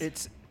dumb. it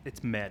is.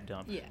 It's mad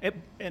dumb. Yeah.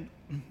 And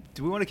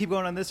do we want to keep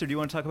going on this, or do you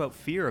want to talk about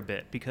fear a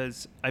bit?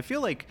 Because I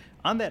feel like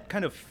on that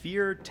kind of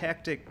fear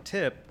tactic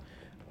tip,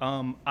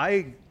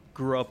 I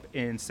grew up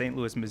in St.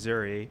 Louis,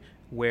 Missouri,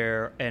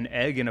 where an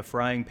egg in a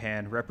frying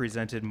pan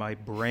represented my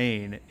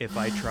brain if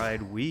I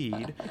tried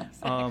weed.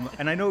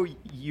 And I know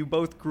you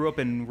both grew up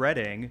in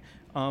Reading,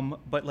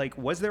 but like,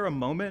 was there a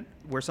moment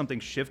where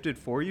something shifted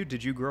for you?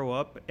 Did you grow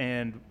up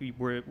and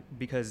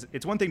because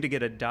it's one thing to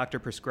get a doctor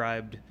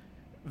prescribed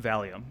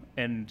Valium,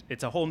 and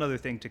it's a whole nother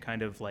thing to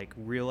kind of like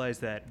realize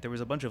that there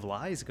was a bunch of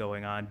lies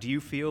going on. Do you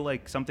feel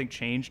like something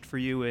changed for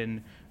you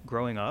in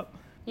growing up?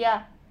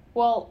 Yeah.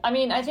 Well, I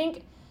mean, I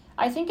think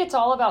it's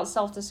all about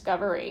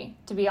self-discovery,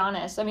 to be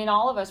honest. I mean,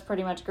 all of us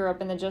pretty much grew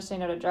up in the just say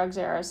no to drugs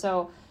era.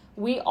 So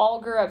we all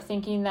grew up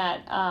thinking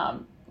that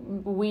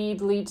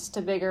weed leads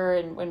to bigger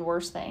and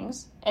worse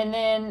things. And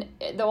then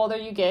the older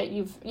you get,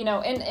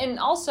 and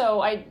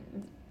also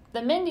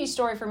the Mindy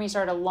story for me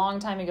started a long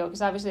time ago,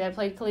 because obviously I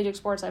played collegiate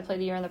sports. I played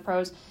a year in the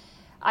pros.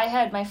 I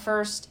had my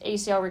first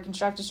ACL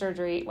reconstructive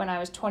surgery when I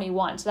was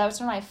 21. So that was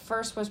when I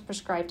first was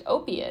prescribed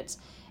opiates.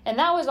 And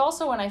that was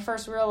also when I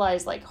first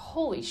realized, like,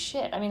 holy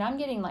shit. I mean, I'm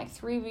getting like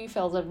 3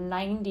 refills of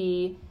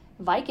 90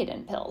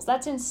 Vicodin pills.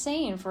 That's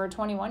insane for a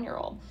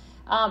 21-year-old.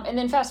 And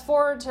then fast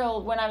forward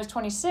till when I was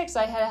 26,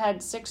 I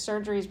had 6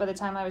 surgeries by the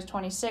time I was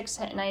 26,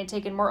 and I had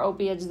taken more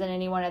opiates than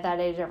anyone at that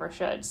age ever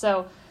should.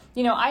 So,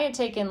 I had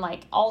taken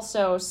like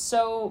also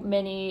so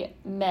many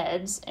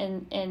meds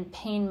and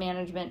pain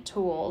management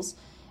tools.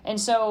 And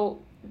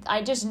so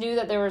I just knew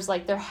that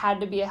there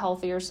had to be a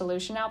healthier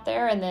solution out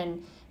there. And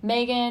then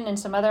Megan and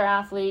some other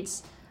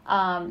athletes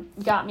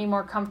got me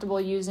more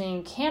comfortable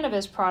using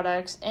cannabis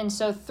products. And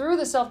so through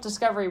the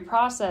self-discovery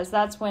process,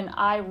 that's when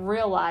I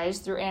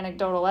realized through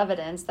anecdotal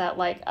evidence that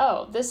like,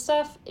 oh, this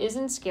stuff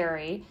isn't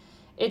scary.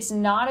 It's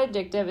not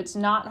addictive. It's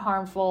not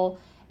harmful.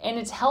 And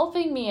it's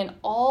helping me in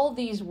all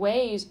these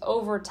ways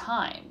over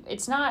time.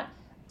 It's not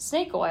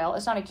snake oil.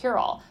 It's not a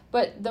cure-all.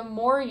 But the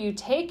more you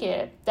take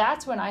it,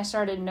 that's when I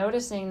started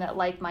noticing that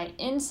like my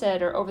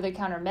NSAID or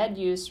over-the-counter med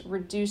use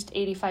reduced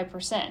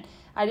 85%.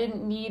 I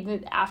didn't need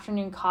the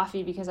afternoon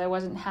coffee because I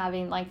wasn't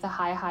having like the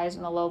high highs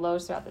and the low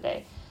lows throughout the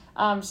day.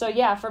 So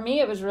yeah, for me,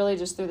 it was really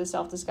just through the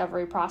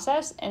self-discovery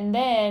process. And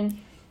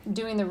then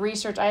doing the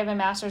research. I have a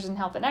master's in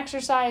health and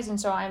exercise, and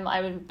so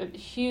I'm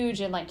huge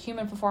in like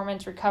human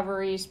performance,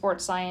 recovery,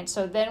 sports science.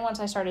 So then once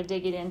I started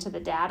digging into the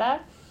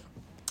data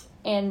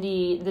and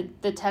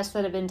the tests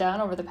that have been done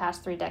over the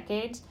past 3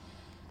 decades,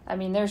 I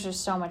mean, there's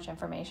just so much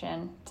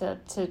information to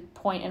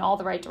point in all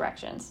the right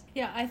directions.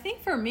 Yeah, I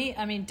think for me,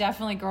 I mean,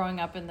 definitely growing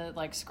up in the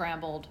like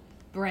scrambled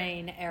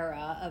brain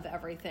era of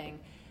everything.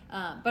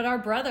 But our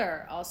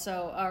brother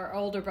also, our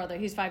older brother,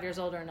 he's 5 years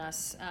older than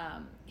us.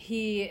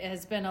 He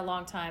has been a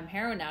long time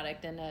heroin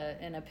addict and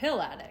a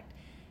pill addict,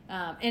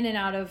 in and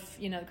out of,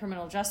 the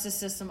criminal justice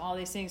system, all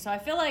these things. So I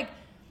feel like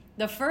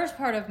the first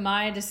part of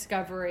my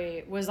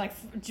discovery was like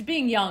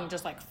being young,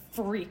 just like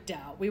freaked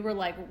out. We were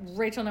like,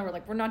 Rachel and I were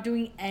like, we're not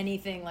doing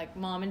anything. Like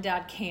mom and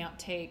dad can't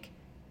take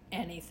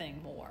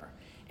anything more.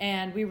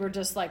 And we were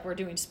just like, we're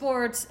doing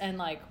sports and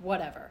like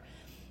whatever.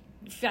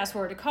 Fast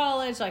forward to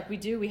college, like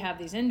we have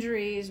these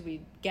injuries,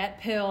 we get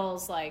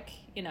pills, like,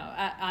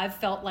 I've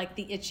felt like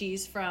the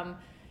itchies from,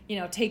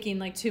 taking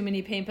like too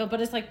many pain pills,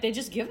 but it's like they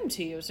just give them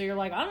to you. So you're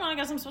like, I don't know, I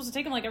guess I'm supposed to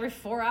take them like every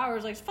 4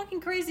 hours. Like, it's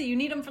fucking crazy. You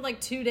need them for like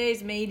 2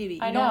 days, maybe.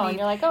 I know, and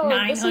you're like, oh,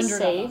 this is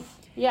safe.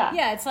 Yeah.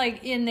 Yeah, it's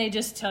like, and they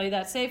just tell you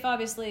that's safe,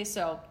 obviously.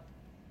 So,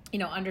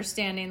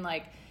 understanding,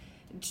 like,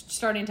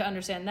 starting to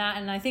understand that.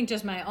 And I think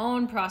just my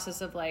own process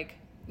of like,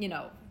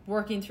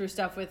 working through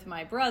stuff with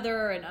my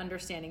brother and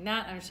understanding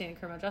the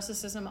criminal justice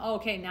system. Oh,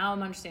 okay, now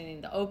I'm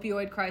understanding the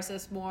opioid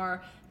crisis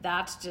more.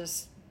 That's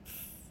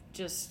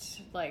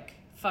just like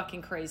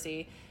fucking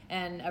crazy.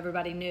 And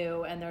everybody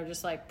knew, and they're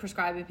just like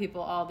prescribing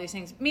people all these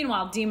things.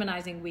 Meanwhile,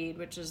 demonizing weed,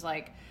 which is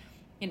like,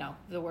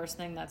 the worst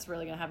thing that's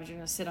really going to happen is you're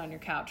going to sit on your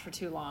couch for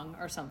too long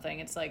or something.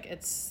 It's like,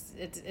 it's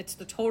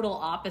the total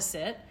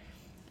opposite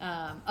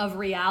of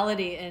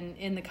reality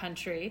in the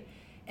country.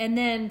 And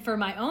then for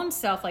my own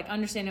self, like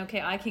understanding,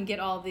 okay, I can get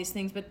all of these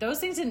things, but those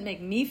things didn't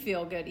make me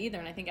feel good either.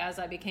 And I think as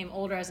I became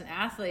older as an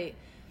athlete,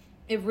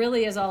 it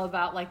really is all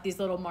about like these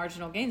little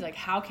marginal gains. Like,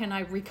 how can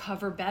I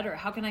recover better?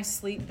 How can I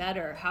sleep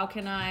better? How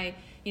can I,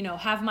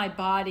 have my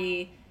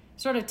body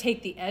sort of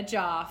take the edge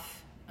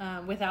off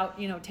without,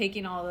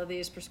 taking all of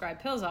these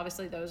prescribed pills?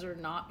 Obviously, those are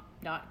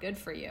not good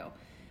for you.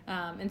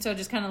 And so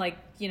just kind of like,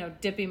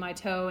 dipping my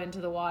toe into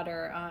the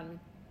water on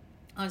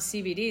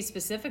CBD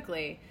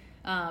specifically.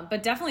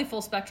 But definitely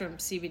full spectrum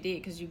CBD,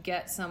 because you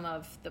get some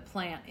of the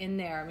plant in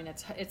there. I mean,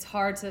 it's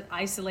hard to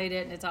isolate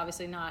it, and it's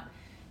obviously not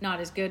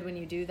as good when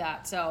you do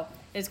that. So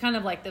it's kind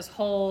of like this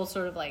whole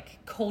sort of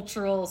like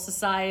cultural,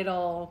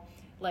 societal,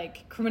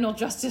 like criminal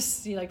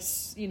justice, like,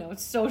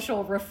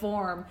 social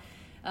reform,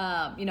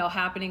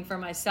 happening for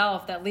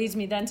myself, that leads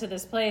me then to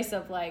this place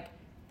of like,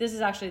 this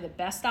is actually the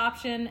best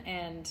option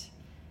and,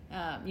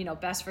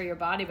 best for your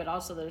body, but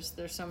also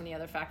there's so many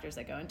other factors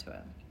that go into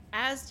it.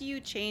 As you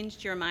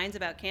changed your minds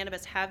about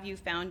cannabis, have you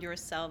found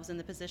yourselves in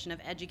the position of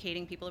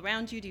educating people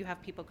around you? Do you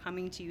have people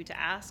coming to you to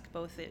ask,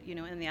 both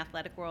in the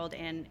athletic world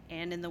and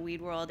in the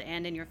weed world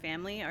and in your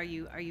family? Are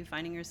you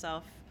finding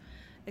yourself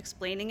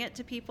explaining it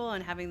to people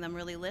and having them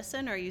really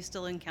listen, or are you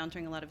still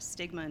encountering a lot of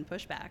stigma and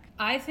pushback?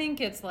 I think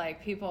it's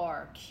like people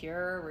are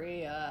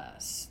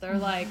curious. They're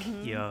like,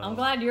 Yo. I'm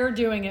glad you're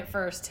doing it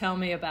first. Tell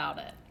me about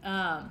it.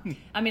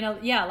 I mean,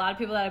 a lot of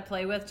people that I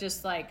play with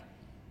just like,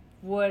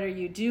 what are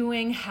you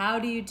doing? How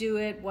do you do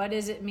it? What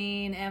does it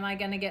mean? Am I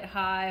going to get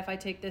high if I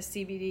take this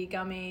CBD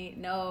gummy?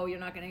 No, you're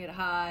not going to get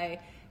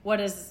high. What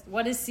is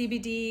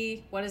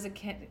CBD? What is a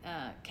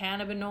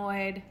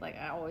cannabinoid? Like,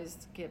 I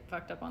always get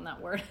fucked up on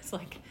that word. It's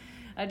like,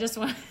 I just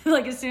want,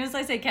 like, as soon as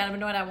I say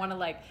cannabinoid, I want to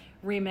like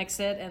remix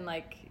it and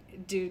like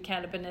do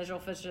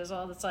cannabinoidal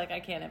fizzle. It's like, I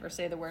can't ever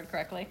say the word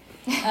correctly.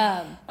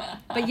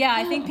 But yeah,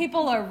 I think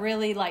people are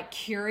really like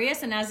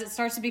curious, and as it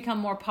starts to become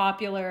more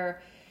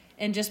popular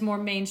and just more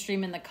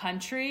mainstream in the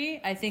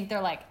country, I think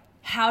they're like,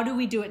 how do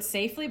we do it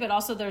safely? But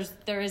also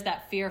there is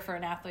that fear for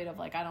an athlete of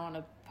like, I don't want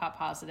to pop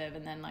positive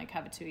and then like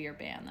have a 2-year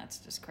ban. That's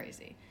just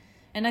crazy.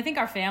 And I think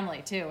our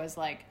family too is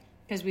like,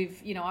 because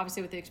we've,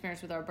 obviously with the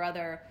experience with our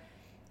brother,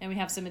 and we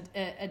have some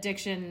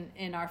addiction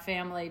in our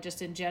family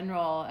just in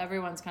general,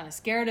 everyone's kind of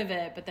scared of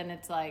it. But then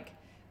it's like,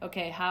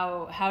 okay,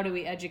 how do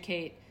we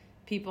educate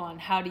people on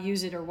how to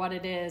use it or what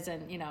it is?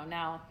 And,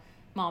 now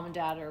mom and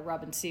dad are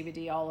rubbing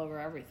CBD all over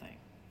everything.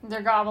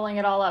 They're gobbling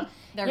it all up.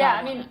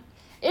 I mean,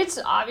 it's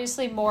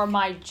obviously more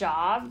my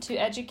job to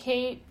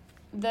educate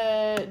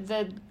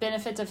the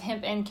benefits of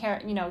hemp and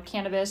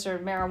cannabis or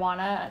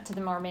marijuana to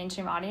the more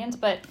mainstream audience.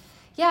 But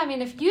yeah, I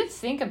mean, if you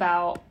think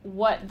about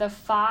what the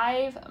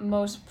 5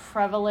 most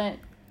prevalent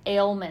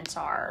ailments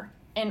are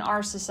in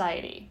our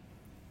society: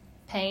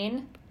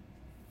 pain,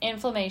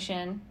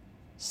 inflammation,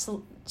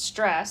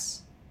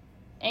 stress,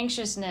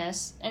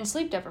 anxiousness, and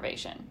sleep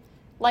deprivation.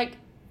 Like,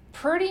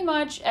 pretty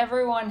much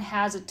everyone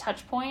has a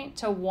touch point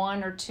to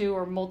one or two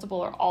or multiple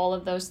or all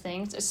of those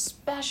things,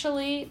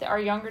 especially our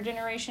younger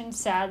generation,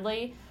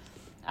 sadly,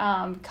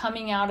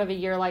 coming out of a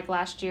year like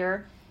last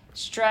year.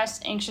 Stress,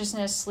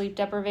 anxiousness, sleep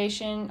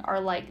deprivation are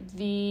like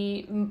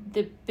the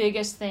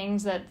biggest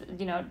things that,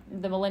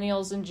 the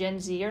millennials and Gen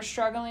Z are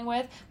struggling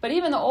with. But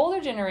even the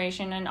older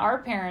generation and our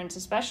parents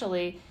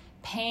especially,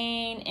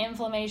 pain,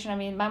 inflammation. I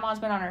mean, my mom's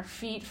been on her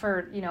feet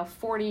for,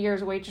 40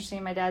 years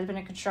waitressing. My dad's been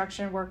a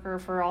construction worker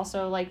for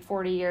also like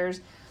 40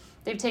 years.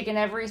 They've taken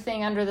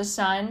everything under the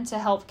sun to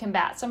help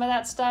combat some of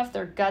that stuff.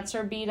 Their guts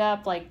are beat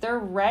up. Like, they're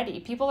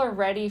ready. People are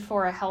ready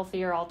for a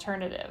healthier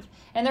alternative.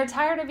 And they're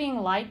tired of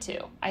being lied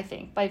to, I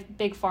think, by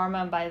Big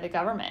Pharma and by the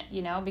government,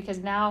 because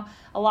now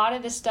a lot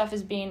of this stuff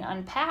is being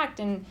unpacked,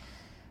 and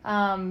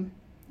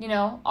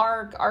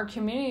our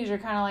communities are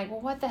kind of like, well,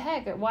 what the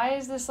heck? Why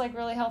is this like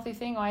really healthy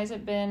thing? Why has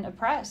it been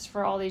oppressed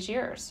for all these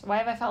years? Why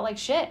have I felt like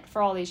shit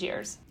for all these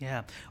years?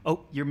 Yeah.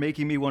 Oh, you're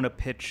making me want to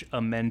pitch a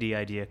Mendy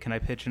idea. Can I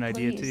pitch an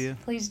idea to you?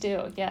 Please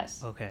do.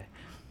 Yes. Okay.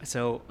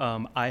 So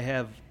I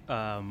have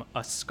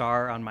a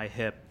scar on my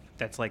hip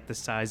that's like the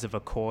size of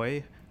a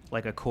koi,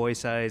 like a koi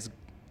size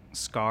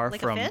scar like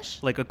from a fish?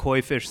 Like a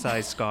koi fish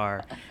size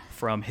scar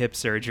from hip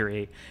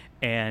surgery.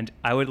 And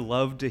I would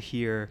love to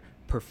hear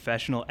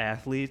professional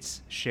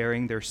athletes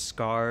sharing their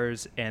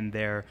scars and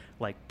their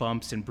like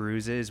bumps and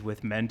bruises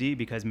with Mendy,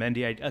 because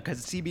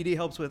CBD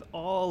helps with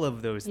all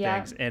of those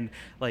things. And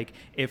like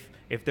if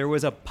there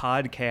was a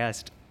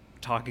podcast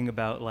talking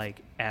about like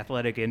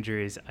athletic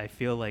injuries, I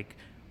feel like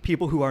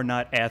people who are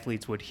not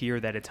athletes would hear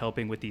that it's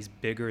helping with these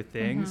bigger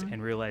things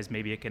and realize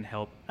maybe it can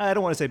help. I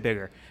don't want to say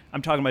bigger.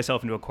 I'm talking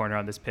myself into a corner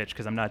on this pitch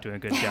because I'm not doing a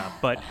good job.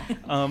 But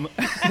no, I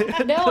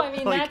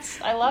mean, like,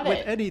 I love with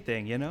it.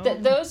 Anything,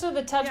 those are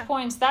the touch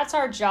points. That's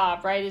our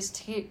job, right? Is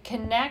to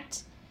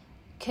connect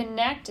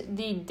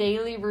the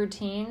daily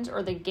routines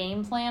or the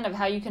game plan of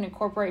how you can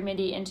incorporate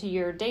Mendy into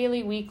your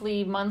daily,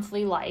 weekly,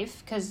 monthly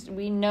life. Because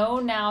we know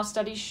now,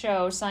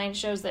 science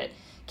shows that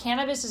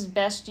cannabis is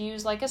best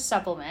used like a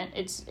supplement.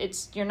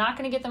 It's you're not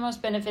going to get the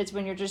most benefits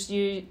when you're just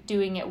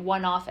doing it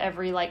one-off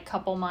every like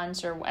couple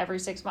months or every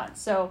 6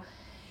 months. So,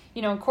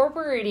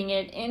 incorporating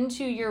it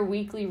into your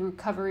weekly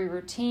recovery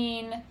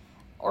routine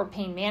or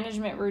pain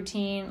management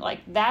routine, like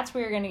that's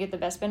where you're going to get the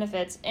best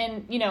benefits.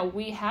 And,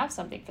 we have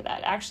something for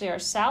that. Actually, our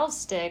Salve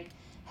Stick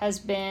has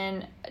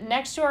been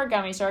next to our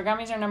gummies. So our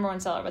gummies are number 1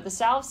 seller, but the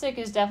Salve Stick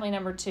is definitely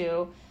number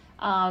 2.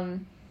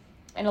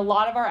 And a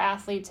lot of our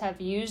athletes have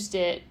used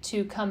it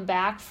to come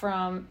back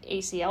from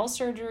ACL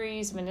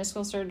surgeries,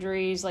 meniscal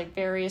surgeries, like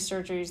various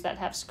surgeries that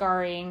have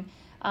scarring.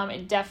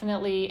 It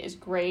definitely is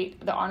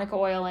great. The arnica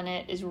oil in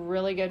it is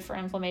really good for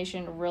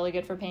inflammation, really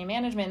good for pain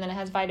management. And then it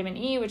has vitamin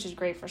E, which is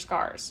great for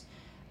scars.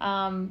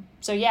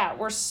 So yeah,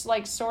 we're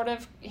like sort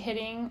of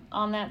hitting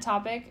on that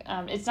topic.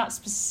 It's not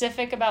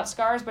specific about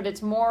scars, but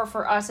it's more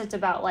for us. It's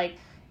about like,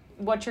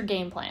 what's your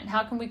game plan?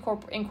 How can we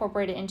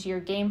incorporate it into your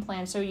game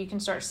plan so you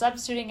can start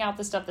substituting out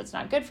the stuff that's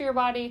not good for your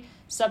body,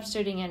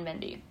 substituting in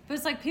Mindy? But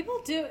it's like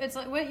people do, it's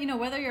like,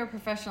 whether you're a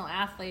professional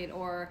athlete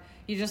or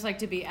you just like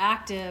to be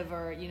active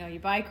or, you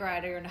bike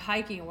ride or you're into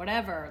hiking or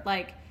whatever,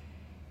 like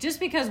just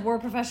because we're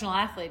professional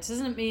athletes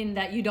doesn't mean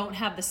that you don't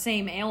have the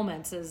same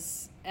ailments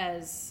as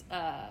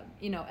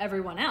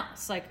everyone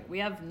else. Like we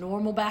have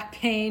normal back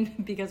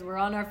pain because we're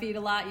on our feet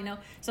a lot.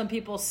 Some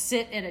people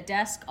sit at a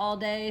desk all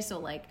day, so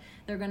like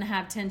they're going to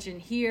have tension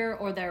here,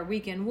 or they're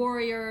weekend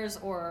warriors,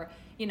 or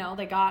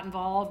they got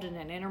involved in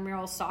an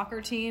intramural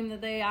soccer team that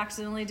they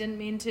accidentally didn't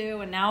mean to,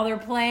 and now they're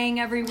playing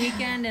every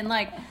weekend. And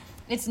like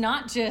it's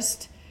not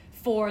just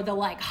for the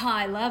like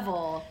high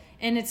level,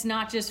 and it's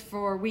not just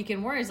for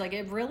weekend warriors. Like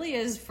it really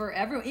is for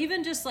everyone.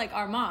 Even just like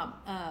our mom,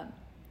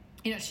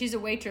 she's a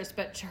waitress,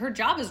 but her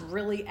job is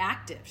really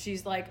active.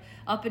 She's like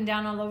up and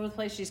down all over the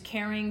place. She's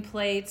carrying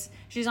plates.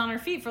 She's on her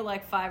feet for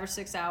like 5 or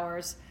 6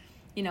 hours,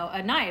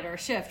 a night or a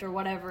shift or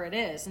whatever it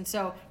is. And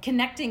so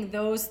connecting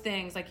those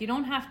things, like you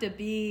don't have to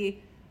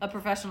be a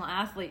professional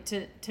athlete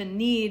to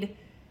need,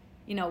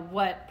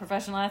 what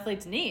professional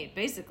athletes need,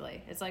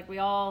 basically. It's like we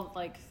all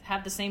like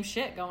have the same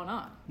shit going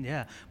on.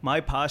 Yeah.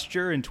 My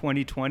posture in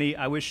 2020,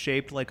 I was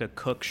shaped like a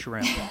cook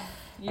shrimp.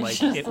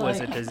 Like it was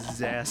a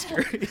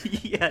disaster.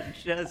 Yeah,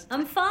 just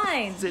I'm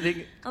fine.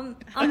 Sitting. I'm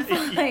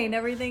fine.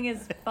 Everything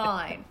is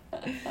fine.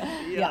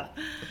 Yeah.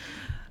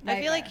 I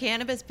feel like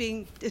cannabis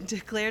being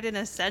declared an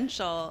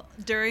essential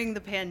during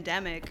the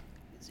pandemic,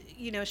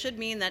 should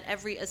mean that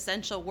every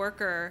essential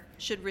worker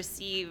should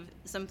receive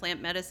some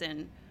plant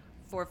medicine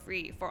for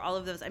free for all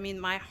of those. I mean,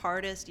 my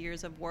hardest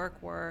years of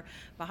work were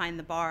behind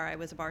the bar. I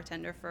was a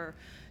bartender for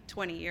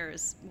 20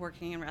 years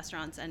working in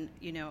restaurants. And,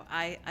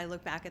 I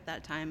look back at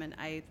that time and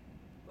I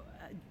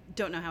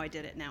don't know how I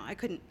did it now. I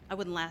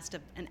wouldn't last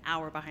an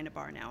hour behind a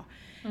bar now.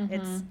 Mm-hmm.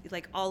 It's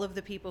like all of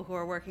the people who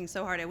are working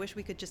so hard. I wish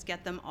we could just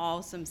get them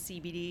all some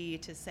CBD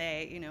to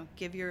say,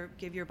 give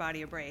your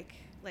body a break.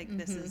 Like mm-hmm.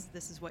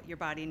 this is what your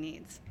body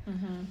needs.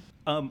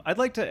 Mm-hmm. I'd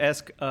like to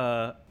ask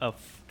a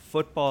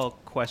football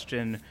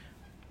question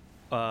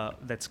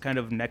that's kind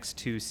of next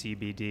to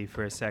CBD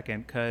for a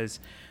second, because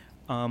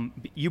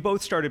you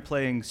both started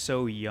playing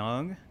so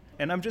young,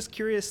 and I'm just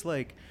curious,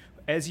 like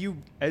as you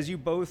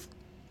both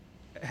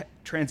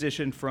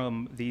transitioned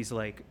from these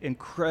like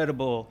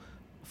incredible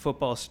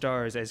football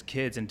stars as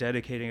kids and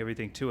dedicating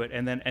everything to it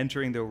and then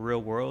entering the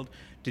real world,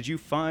 did you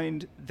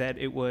find that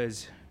it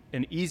was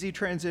an easy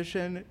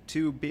transition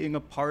to being a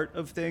part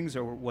of things,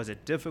 or was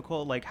it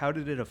difficult? Like how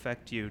did it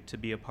affect you to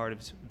be a part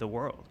of the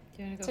world?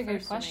 That's a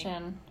good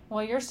question.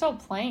 Well, you're still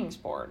playing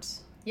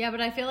sports. Yeah,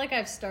 but I feel like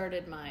I've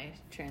started my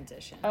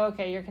transition.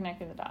 Okay, you're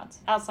connecting the dots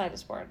outside of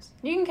sports.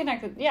 You can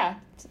connect it. Yeah,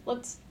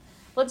 let's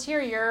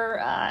hear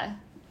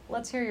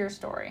your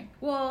story.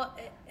 Well,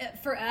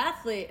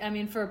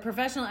 for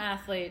professional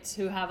athletes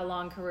who have a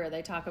long career,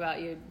 they talk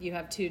about you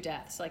have 2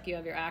 deaths. Like you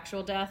have your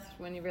actual death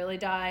when you really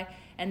die,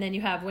 and then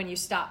you have when you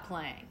stop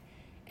playing.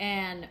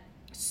 And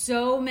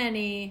so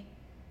many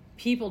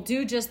people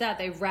do just that.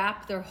 They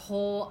wrap their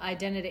whole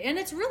identity, and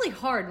it's really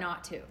hard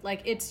not to.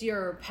 Like it's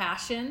your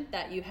passion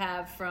that you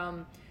have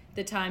from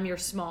the time you're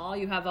small.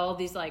 You have all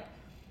these like,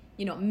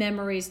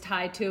 memories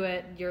tied to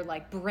it. Your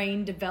like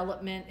brain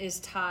development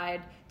is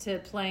tied to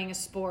playing a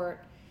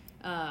sport.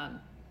 And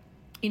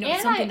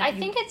I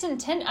think it's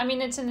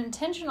it's an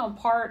intentional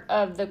part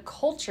of the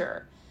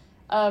culture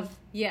of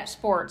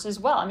sports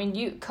as well. I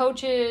mean,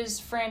 coaches,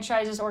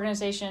 franchises,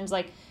 organizations,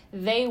 like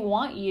they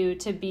want you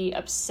to be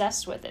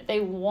obsessed with it. They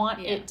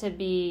want it to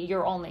be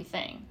your only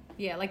thing.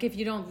 Yeah, like if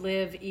you don't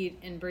live, eat,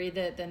 and breathe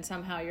it, then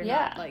somehow you're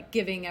not like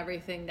giving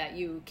everything that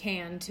you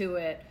can to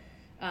it.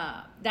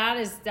 That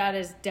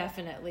is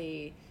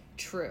definitely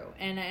true.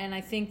 And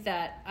I think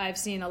that I've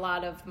seen a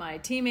lot of my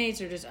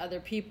teammates or just other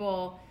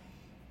people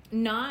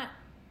not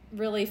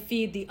really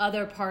feed the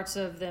other parts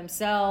of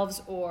themselves,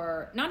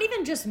 or not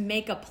even just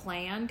make a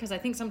plan, because I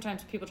think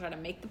sometimes people try to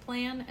make the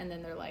plan and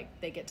then they're like,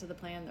 they get to the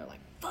plan, they're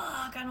like,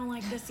 fuck, I don't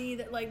like this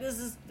either, like this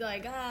is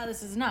like,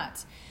 this is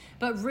nuts.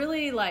 But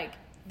really like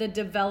the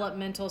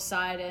developmental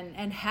side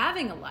and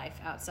having a life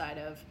outside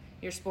of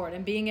your sport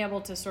and being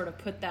able to sort of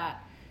put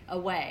that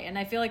away. And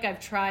I feel like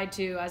I've tried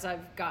to, as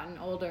I've gotten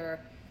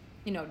older,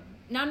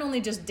 not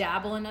only just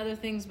dabble in other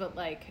things, but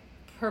like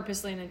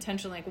purposely and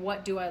intentionally, like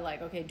what do I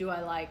like? Okay, do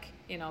I like,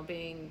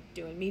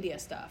 doing media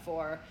stuff,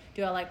 or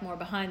do I like more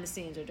behind the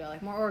scenes, or do I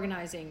like more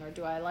organizing, or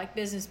do I like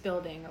business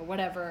building, or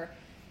whatever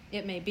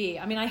it may be.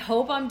 I mean, I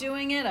hope I'm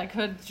doing it. I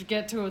could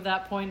get to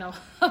that point of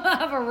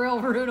have a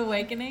real rude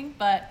awakening,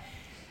 but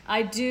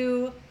I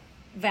do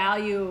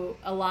value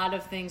a lot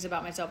of things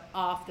about myself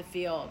off the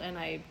field, and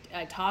I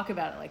talk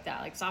about it like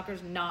that. Like,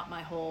 soccer's not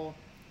my whole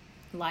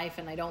life,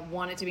 and I don't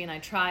want it to be, and I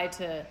try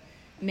to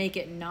make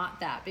it not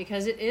that,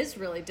 because it is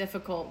really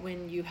difficult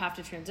when you have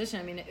to transition.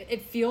 I mean,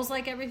 it feels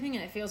like everything,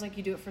 and it feels like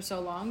you do it for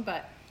so long,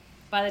 but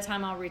by the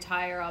time I'll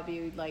retire, I'll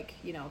be like,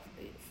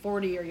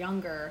 40 or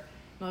younger,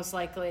 most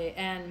likely,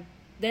 and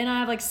then I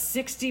have like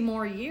 60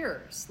 more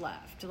years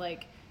left.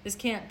 Like, this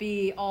can't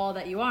be all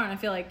that you are. And I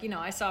feel like,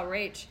 I saw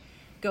Rach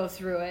go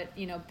through it,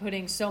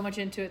 putting so much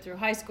into it through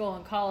high school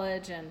and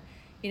college and,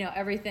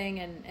 everything,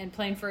 and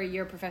playing for a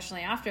year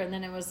professionally after. And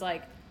then it was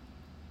like,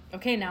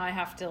 okay, now I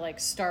have to like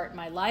start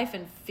my life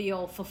and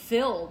feel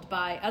fulfilled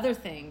by other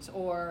things.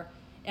 Or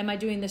am I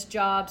doing this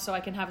job so I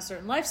can have a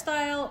certain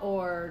lifestyle,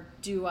 or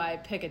do I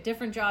pick a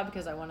different job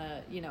because I want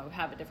to,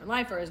 have a different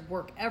life, or is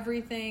work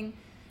everything?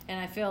 And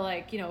I feel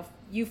like,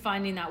 you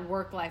finding that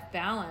work-life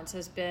balance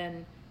has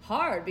been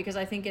hard, because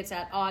I think it's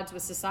at odds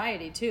with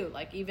society too.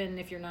 Like, even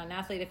if you're not an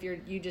athlete, if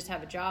you just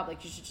have a job,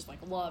 like, you should just like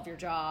love your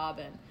job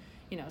and,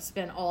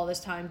 spend all this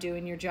time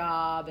doing your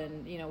job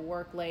and,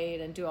 work late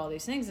and do all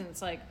these things. And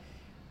it's like,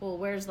 well,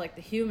 where's like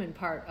the human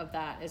part of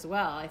that as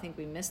well? I think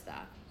we missed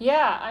that.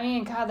 Yeah, I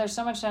mean, God, there's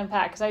so much to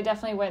unpack, because I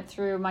definitely went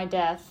through my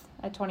death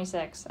at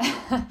 26.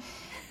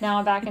 Now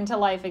I'm back into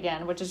life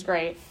again, which is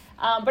great.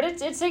 But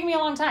it's taken me a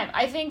long time.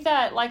 I think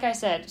that, like I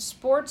said,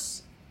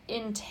 sports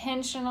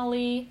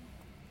intentionally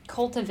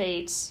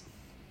cultivates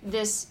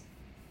this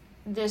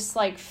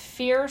like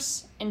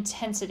fierce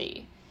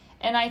intensity.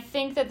 And I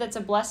think that that's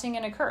a blessing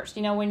and a curse.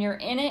 When you're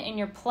in it and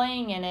you're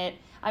playing in it,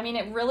 I mean,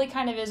 it really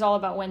kind of is all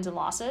about wins and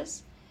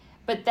losses.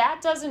 But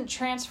that doesn't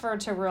transfer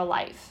to real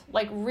life.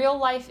 Like, real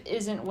life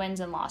isn't wins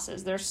and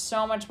losses. There's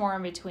so much more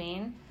in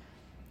between.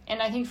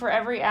 And I think for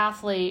every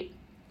athlete,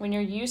 when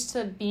you're used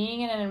to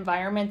being in an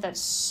environment that's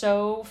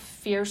so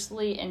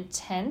fiercely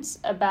intense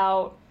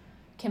about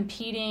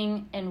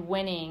competing and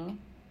winning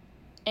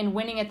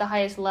at the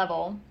highest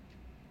level,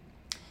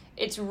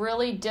 it's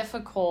really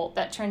difficult,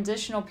 that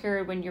transitional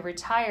period when you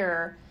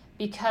retire,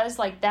 because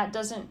like that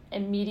doesn't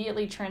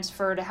immediately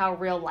transfer to how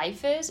real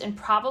life is and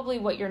probably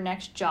what your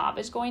next job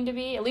is going to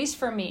be. At least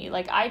for me,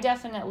 like, I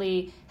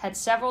definitely had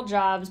several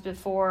jobs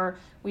before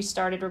we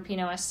started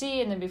Rapinoe SC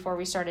and then before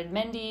we started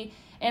Mindy,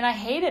 and I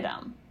hated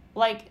them.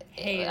 Like,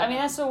 I mean,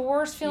 that's the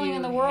worst feeling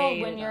in the world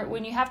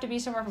when you have to be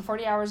somewhere for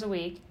 40 hours a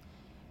week.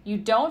 You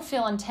don't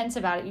feel intense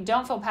about it. You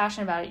don't feel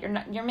passionate about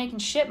it. You're making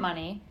shit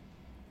money,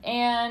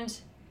 and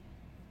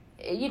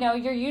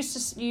you're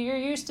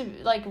used to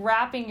like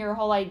wrapping your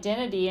whole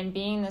identity and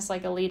being this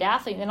like elite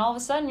athlete. And then all of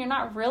a sudden you're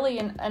not really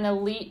an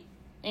elite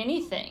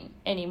anything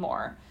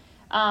anymore.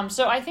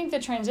 So I think the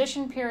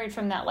transition period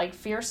from that like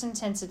fierce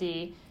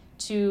intensity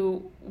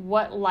to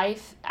what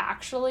life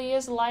actually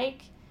is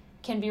like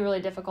can be really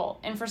difficult.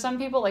 And for some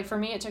people, like for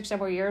me, it took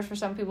several years. For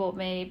some people, it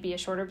may be a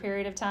shorter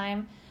period of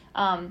time.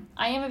 I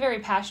am a very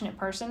passionate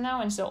person though.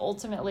 And so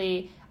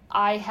ultimately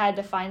I had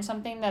to find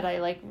something that I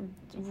like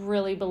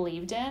really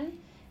believed in.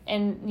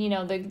 And,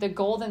 the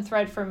golden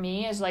thread for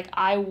me is like,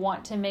 I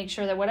want to make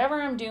sure that whatever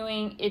I'm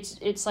doing,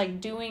 it's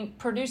like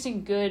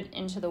producing good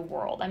into the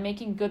world. I'm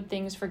making good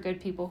things for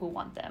good people who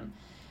want them.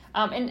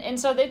 And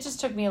so it just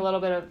took me a little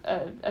bit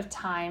of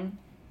time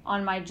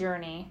on my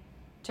journey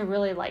to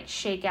really like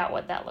shake out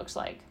what that looks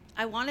like.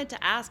 I wanted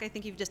to ask, I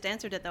think you've just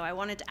answered it though. I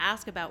wanted to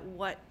ask about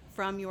what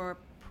from your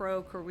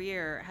pro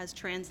career has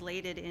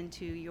translated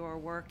into your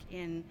work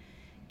in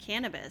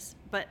cannabis,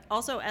 but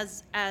also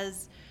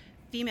as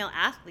female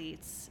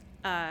athletes,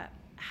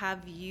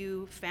 have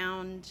you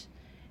found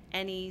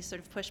any sort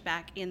of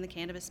pushback in the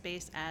cannabis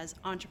space as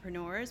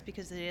entrepreneurs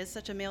because it is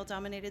such a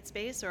male-dominated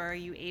space, or are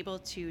you able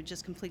to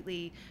just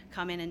completely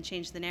come in and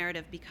change the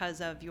narrative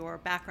because of your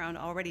background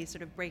already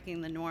sort of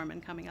breaking the norm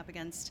and coming up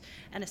against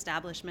an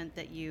establishment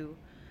that you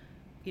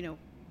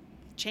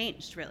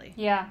changed, really?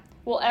 Yeah.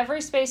 Well,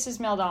 every space is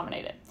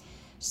male-dominated.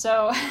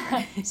 So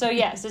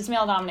yes, it's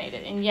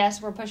male-dominated. And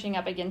yes, we're pushing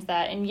up against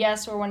that. And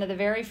yes, we're one of the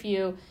very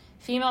few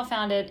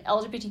female-founded,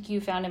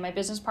 LGBTQ-founded. My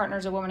business partner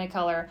is a woman of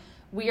color.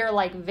 We are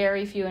like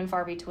very few and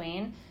far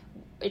between.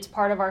 It's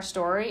part of our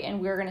story,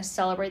 and we're going to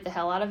celebrate the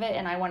hell out of it.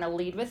 And I want to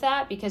lead with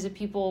that because if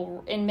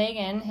people, and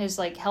Megan has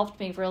like helped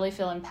me really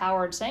feel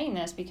empowered saying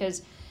this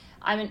because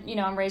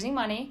I'm raising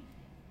money.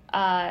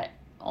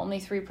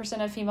 Only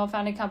 3% of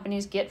female-founded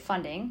companies get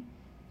funding.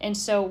 And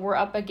so we're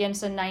up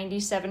against a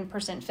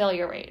 97%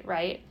 failure rate,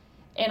 right?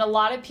 And a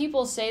lot of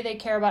people say they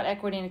care about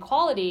equity and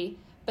equality,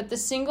 but the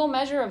single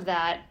measure of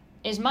that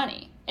is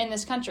money in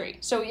this country.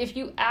 So if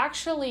you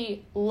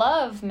actually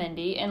love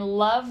Mindy and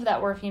love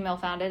that we're female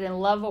founded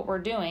and love what we're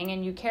doing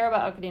and you care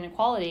about equity and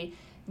equality,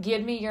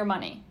 give me your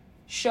money.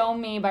 Show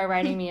me by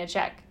writing me a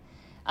check.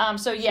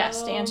 So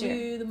yes, to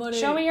answer,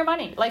 show me your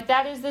money. Like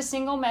that is the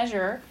single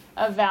measure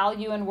of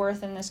value and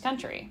worth in this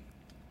country.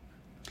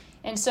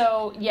 And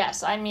so,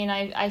 yes, I mean,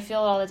 I feel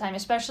it all the time,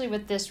 especially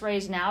with this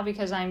raise now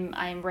because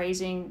I'm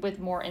raising with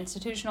more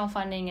institutional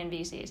funding and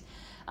VCs.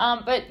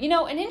 But,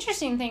 an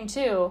interesting thing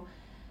too,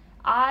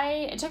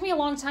 it took me a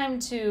long time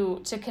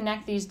to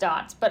connect these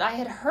dots, but I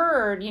had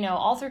heard,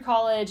 all through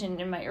college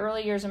and in my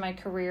early years of my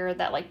career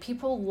that like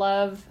people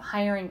love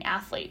hiring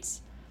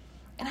athletes.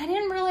 And I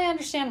didn't really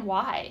understand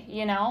why,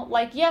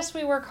 like, yes,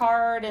 we work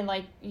hard and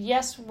like,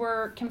 yes,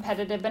 we're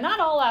competitive, but not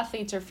all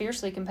athletes are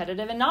fiercely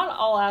competitive and not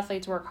all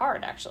athletes work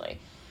hard actually.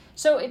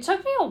 So it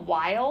took me a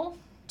while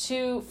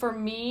for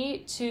me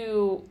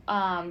to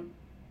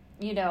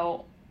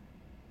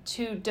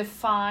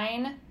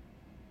define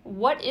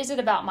what is it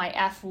about my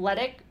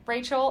athletic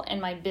Rachel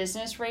and my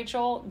business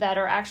Rachel that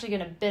are actually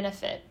going to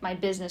benefit my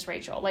business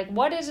Rachel? Like,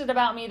 what is it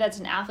about me that's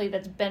an athlete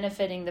that's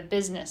benefiting the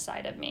business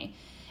side of me?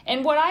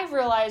 And what I've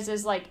realized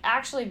is, like,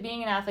 actually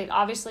being an athlete,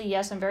 obviously,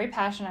 yes, I'm very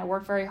passionate. I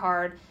work very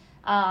hard.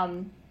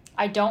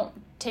 I don't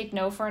take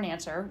no for an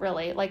answer,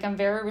 really. Like, I'm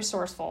very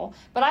resourceful.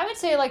 But I would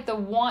say, like,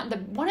 one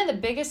of the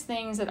biggest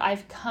things that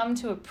I've come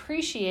to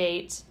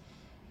appreciate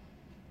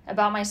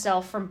about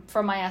myself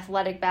from my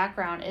athletic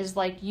background is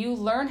like you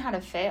learn how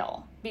to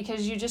fail,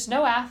 because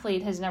no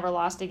athlete has never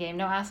lost a game.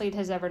 No athlete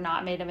has ever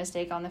not made a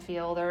mistake on the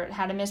field or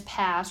had a missed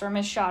pass or a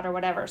missed shot or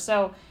whatever.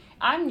 So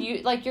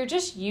you're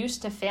just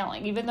used to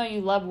failing, even though you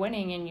love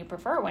winning and you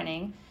prefer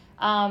winning.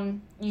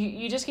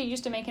 You just get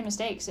used to making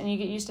mistakes and you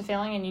get used to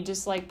failing, and you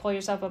just like pull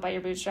yourself up by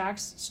your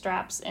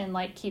bootstraps and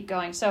like keep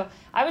going. So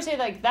I would say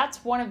like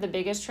that's one of the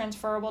biggest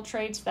transferable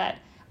traits that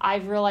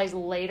I've realized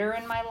later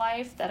in my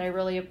life that I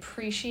really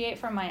appreciate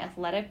from my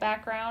athletic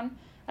background.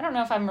 I don't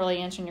know if I'm really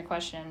answering your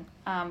question,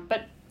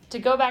 but to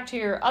go back to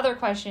your other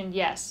question,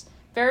 yes,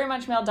 very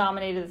much male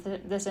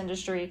dominated this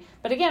industry.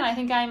 But again, I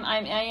think I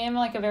am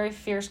like a very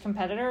fierce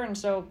competitor, and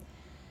so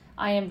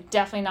I am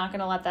definitely not going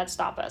to let that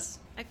stop us.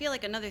 I feel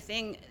like another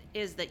thing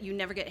is that you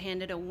never get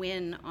handed a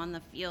win on the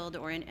field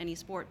or in any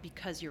sport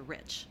because you're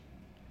rich.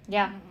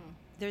 Yeah.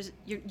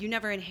 You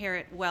never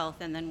inherit wealth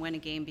and then win a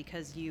game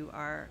because you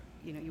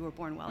were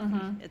born wealthy.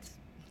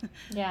 Mm-hmm.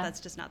 That's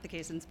just not the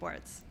case in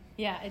sports.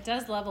 Yeah, it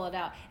does level it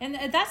out. And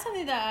that's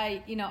something that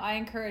I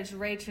encourage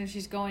Rach when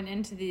she's going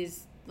into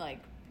these like,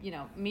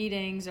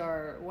 meetings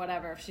or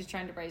whatever, if she's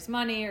trying to raise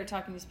money or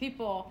talking to these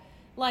people,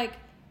 like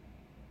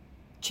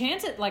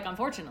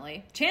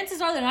unfortunately,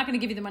 chances are they're not going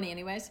to give you the money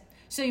anyways.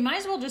 So you might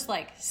as well just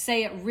like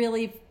say it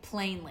really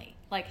plainly.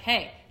 Like,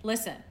 hey,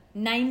 listen,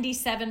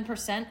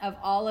 97% of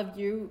all of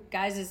you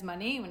guys'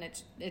 money, when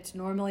it's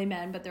normally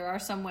men, but there are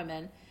some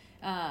women,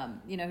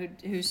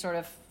 who sort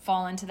of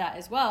fall into that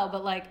as well.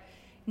 But like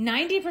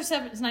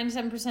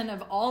 97%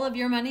 of all of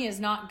your money is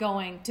not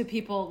going to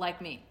people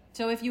like me.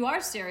 So if you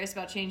are serious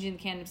about changing the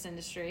cannabis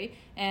industry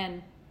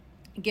and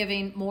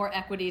giving more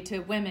equity to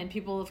women,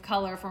 people of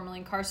color, formerly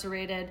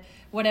incarcerated,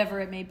 whatever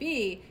it may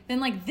be,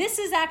 then like this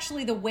is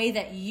actually the way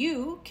that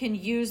you can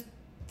use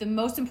the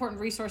most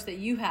important resource that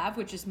you have,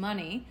 which is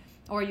money,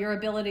 or your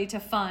ability to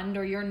fund,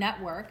 or your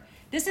network.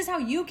 This is how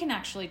you can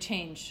actually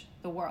change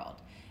the world.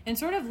 And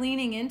sort of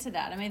leaning into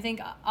that. I mean, I think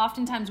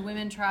oftentimes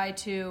women try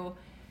to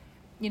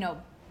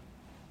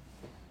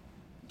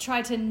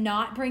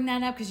not bring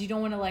that up because you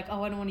don't want to like,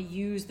 I don't want to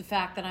use the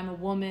fact that I'm a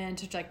woman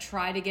to like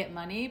try to get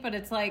money. But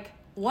it's like,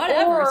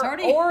 whatever,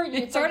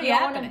 it's already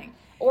happening.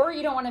 Or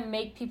you don't want to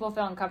make people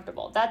feel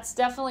uncomfortable. That's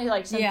definitely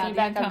like some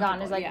feedback I've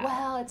gotten is like,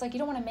 well, it's like you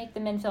don't want to make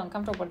the men feel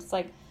uncomfortable. But it's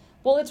like,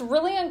 well, it's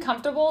really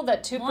uncomfortable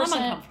that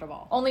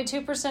 2%, only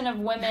 2% of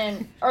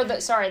women,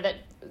 that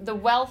the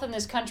wealth in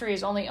this country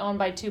is only owned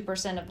by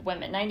 2% of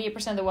women.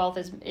 98% of the wealth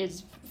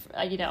is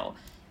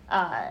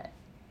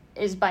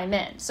by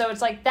men. So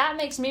it's like that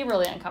makes me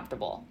really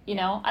uncomfortable.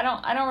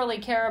 I don't really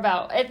care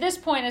about at this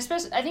point.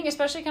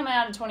 Especially coming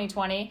out of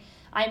 2020,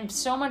 I'm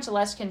so much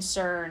less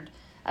concerned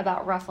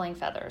about ruffling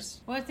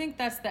feathers. Well, I think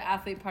that's the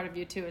athlete part of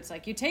you too. It's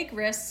like you take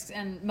risks,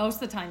 and most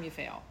of the time you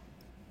fail.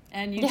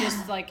 And you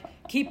just like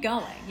keep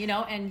going,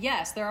 and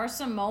yes, there are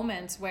some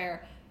moments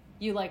where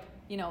you like,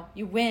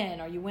 you win,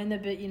 or you win the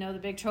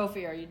big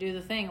trophy, or you do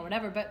the thing or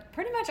whatever. But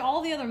pretty much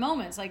all the other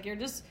moments, like you're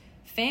just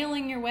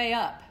failing your way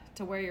up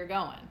to where you're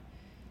going.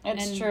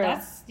 It's true.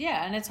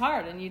 And it's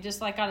hard. And you just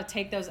like got to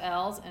take those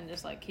L's and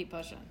just like keep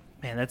pushing.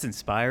 Man, that's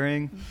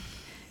inspiring.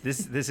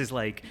 This is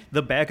like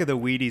the back of the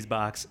Wheaties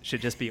box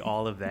should just be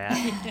all of that.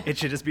 It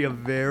should just be a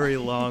very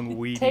long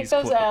Wheaties Take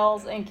those quote.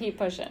 L's and keep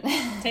pushing.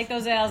 Take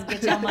those L's,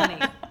 get your money.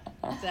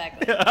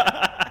 Exactly.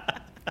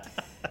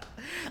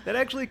 That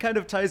actually kind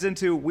of ties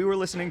into, we were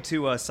listening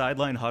to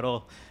Sideline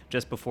Huddle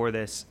just before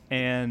this,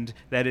 and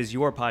that is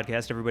your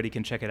podcast. Everybody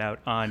can check it out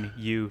on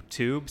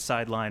YouTube,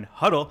 Sideline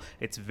Huddle.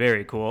 It's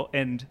very cool.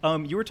 And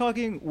you were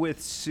talking with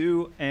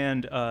Sue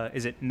and,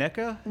 is it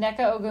Nneka?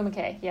 Nneka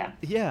Ogwumike, yeah.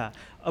 Yeah,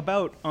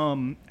 about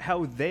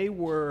how they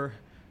were,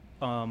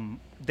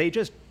 they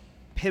just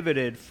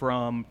pivoted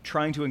from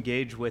trying to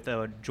engage with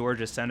a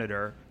Georgia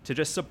senator to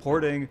just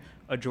supporting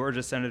a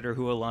Georgia senator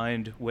who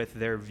aligned with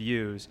their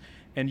views.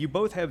 And you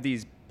both have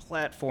these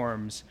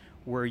platforms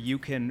where you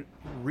can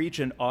reach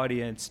an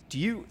audience. Do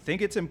you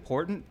think it's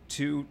important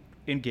to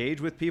engage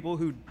with people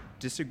who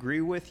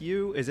disagree with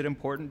you? Is it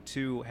important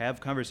to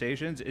have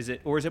conversations?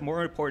 Or is it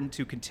more important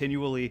to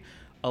continually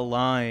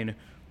align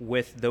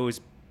with those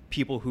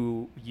people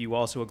who you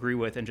also agree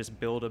with and just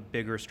build a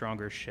bigger,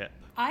 stronger ship?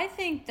 I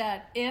think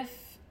that if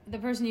the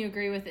person you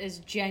agree with is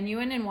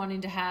genuine and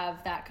wanting to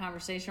have that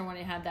conversation,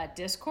 wanting to have that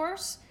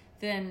discourse,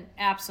 then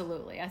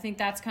absolutely. I think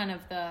that's kind of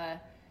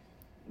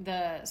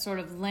the sort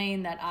of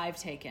lane that I've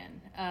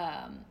taken.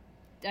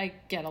 I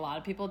get a lot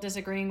of people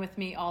disagreeing with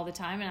me all the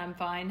time, and I'm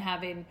fine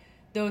having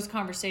those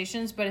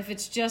conversations. But if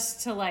it's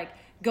just to like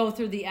go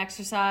through the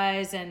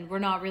exercise and we're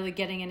not really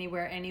getting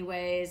anywhere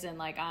anyways, and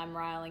like I'm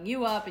riling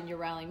you up and you're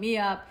riling me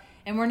up,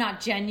 and we're not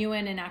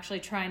genuine and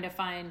actually trying to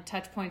find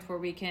touch points where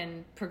we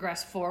can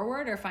progress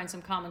forward or find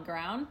some common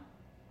ground,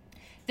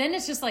 then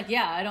it's just like,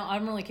 yeah, I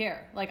don't really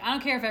care. Like, I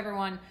don't care if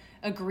everyone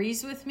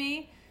agrees with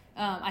me.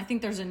 I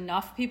think there's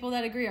enough people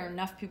that agree or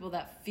enough people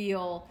that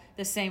feel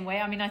the same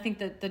way. I mean, I think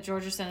that the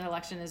Georgia Senate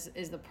election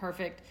is the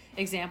perfect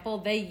example.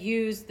 They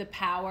used the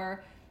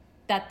power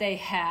that they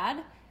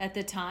had at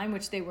the time,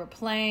 which they were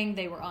playing.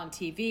 They were on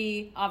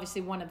TV.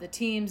 Obviously, one of the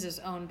teams is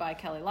owned by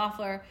Kelly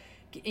Loeffler.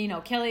 You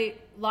know, Kelly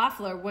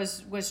Loeffler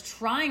was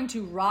trying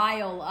to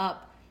rile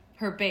up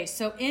her base.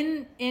 So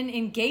in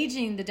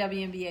engaging the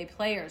WNBA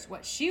players,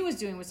 what she was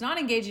doing was not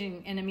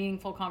engaging in a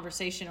meaningful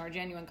conversation or a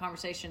genuine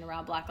conversation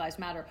around Black Lives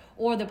Matter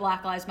or the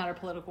Black Lives Matter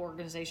political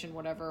organization,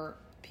 whatever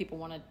people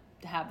want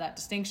to have that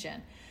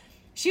distinction.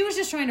 She was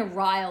just trying to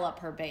rile up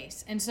her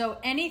base. And so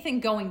anything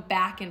going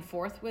back and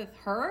forth with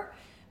her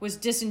was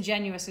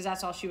disingenuous because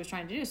that's all she was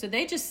trying to do. So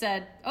they just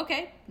said,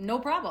 okay, no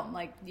problem.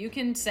 Like, you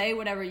can say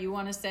whatever you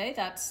want to say.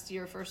 That's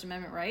your First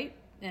Amendment right.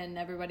 And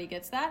everybody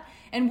gets that.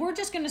 And we're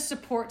just going to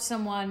support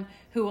someone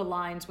who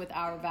aligns with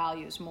our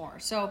values more.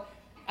 So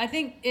I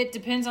think it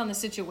depends on the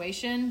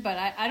situation, but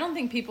I don't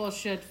think people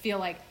should feel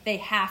like they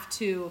have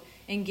to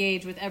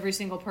engage with every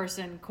single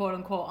person, quote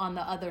unquote, on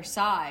the other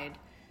side,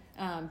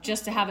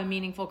 just to have a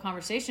meaningful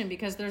conversation,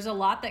 because there's a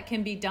lot that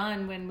can be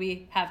done when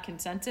we have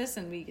consensus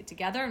and we get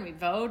together and we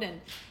vote, and,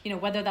 you know,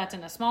 whether that's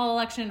in a small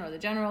election or the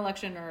general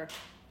election or,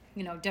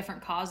 you know,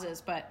 different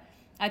causes. But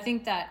I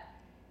think that,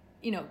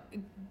 you know,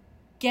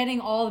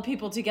 getting all the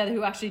people together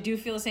who actually do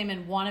feel the same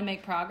and want to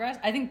make progress,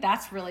 I think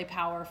that's really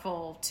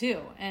powerful too.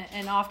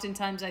 And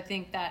oftentimes I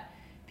think that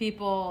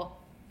people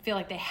feel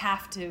like they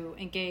have to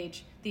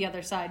engage the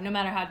other side, no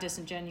matter how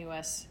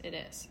disingenuous it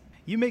is.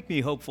 You make me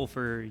hopeful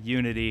for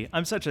unity.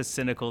 I'm such a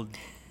cynical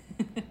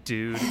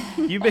dude.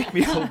 You make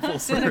me hopeful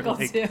Cynical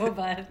for, like... too,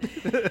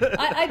 but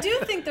I do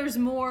think there's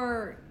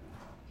more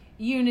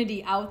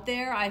unity out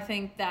there. I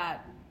think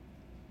that,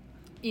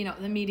 you know,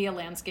 the media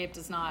landscape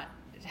does not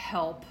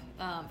help.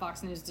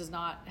 Fox News does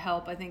not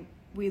help. I think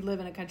we live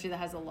in a country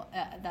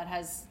that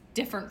has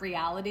different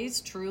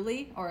realities,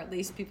 truly, or at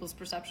least people's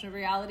perception of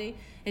reality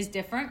is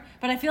different.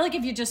 But I feel like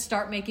if you just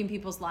start making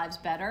people's lives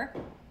better,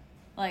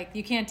 like,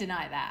 you can't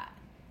deny that.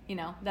 You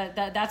know,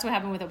 that's what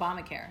happened with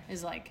Obamacare,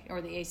 is like, or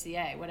the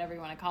ACA, whatever you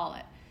want to call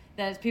it.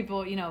 That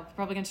people, you know,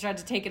 Republicans tried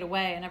to take it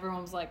away, and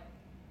everyone was like,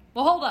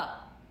 well, hold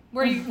up.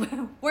 Where are you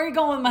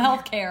going with my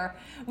health care?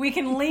 We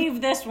can leave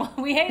this one.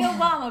 We hate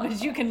Obama,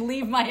 but you can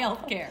leave my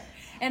health care.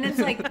 And it's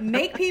like,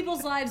 make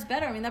people's lives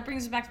better. I mean, that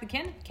brings us back to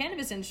the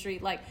cannabis industry.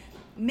 Like,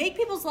 make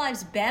people's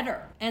lives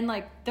better, and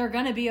like, they're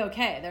going to be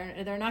okay.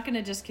 They're not going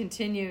to just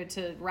continue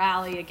to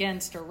rally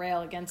against or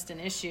rail against an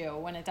issue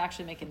when it's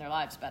actually making their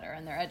lives better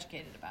and they're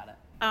educated about it.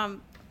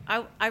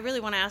 I really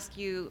want to ask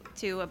you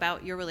too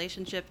about your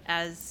relationship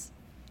as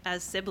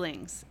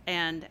siblings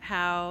and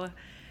how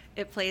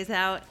it plays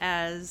out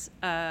as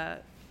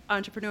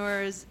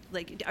entrepreneurs.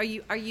 Like,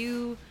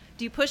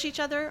 do you push each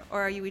other,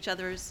 or are you each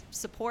other's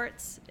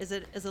supports? Is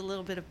it a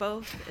little bit of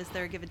both? Is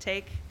there a give and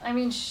take? I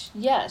mean,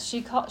 yes,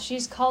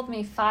 she's called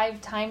me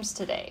 5 times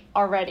today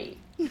already,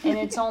 and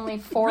it's only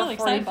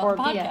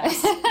 4:44 p.m.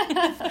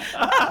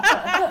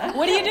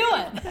 What are you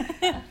doing?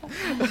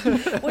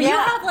 Well, you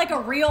have like a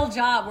real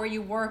job where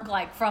you work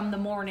like from the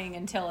morning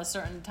until a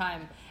certain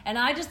time, and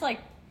I just,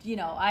 like, you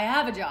know, I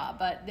have a job,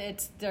 but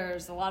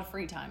there's a lot of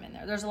free time in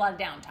there. There's a lot of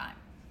downtime.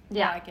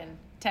 Yeah, I can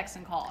text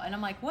and call, and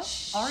I'm like,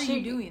 what are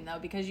you doing though?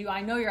 Because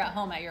I know you're at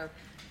home at your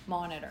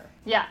monitor.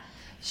 Yeah,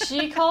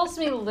 she calls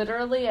me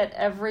literally at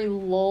every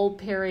lull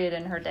period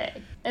in her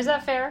day. Is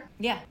that fair?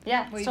 Yeah,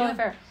 it's totally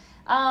fair.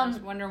 I was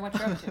wondering what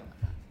you're up to.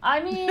 I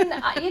mean,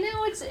 you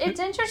know, it's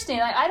interesting.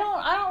 Like, I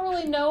don't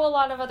really know a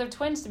lot of other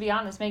twins, to be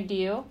honest. Meg, do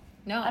you?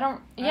 No, I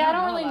don't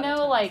really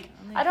know. Like,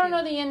 I don't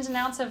know the ins and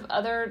outs of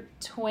other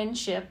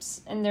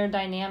twinships and their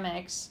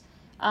dynamics.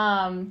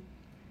 I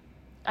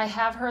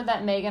have heard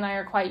that Meg and I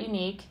are quite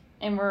unique,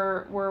 and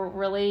we're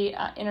really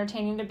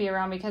entertaining to be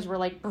around because we're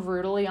like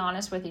brutally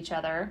honest with each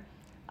other.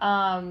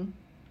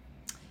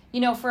 You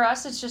know, for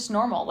us, it's just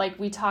normal. Like,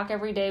 we talk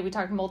every day. We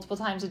talk multiple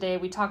times a day.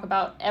 We talk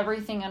about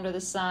everything under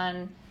the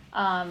sun.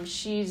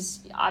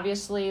 She's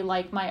obviously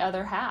like my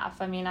other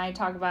half. I mean, I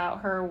talk with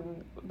her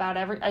about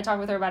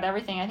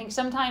everything. I think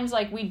sometimes,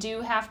 like, we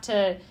do have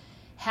to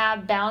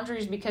have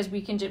boundaries because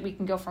we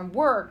can go from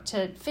work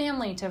to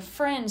family to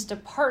friends to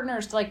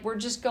partners to, like, we're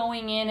just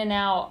going in and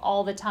out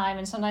all the time,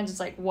 and sometimes it's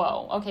like,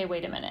 whoa, okay,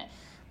 wait a minute,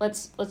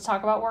 let's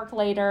talk about work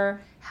later.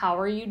 How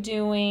are you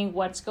doing?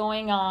 What's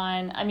going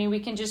on? I mean, we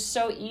can just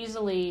so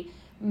easily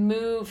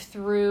move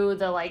through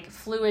the like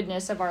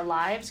fluidness of our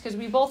lives, because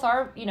we both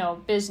are, you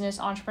know, business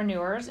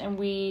entrepreneurs, and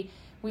we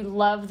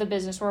love the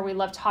business world. We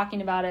love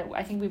talking about it.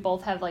 I think we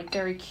both have like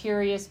very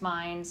curious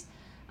minds.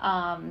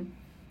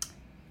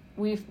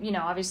 We've, you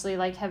know, obviously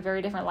like have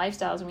very different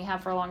lifestyles, and we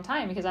have for a long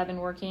time, because I've been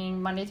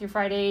working Monday through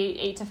Friday,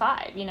 8 to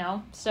 5, you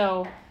know?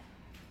 So,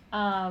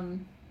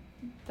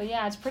 but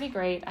yeah, it's pretty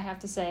great. I have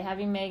to say,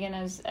 having Megan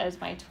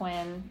as my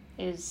twin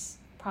is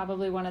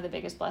probably one of the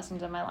biggest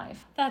blessings of my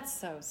life. That's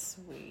so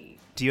sweet.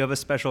 Do you have a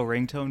special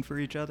ringtone for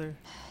each other?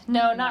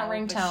 No, not No,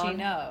 ringtone. But she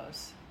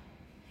knows.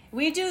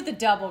 We do the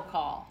double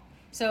call.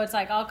 So it's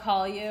like, I'll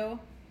call you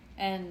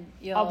and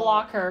I'll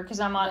block her because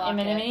I'm block in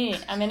a it.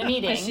 meeting. I'm in a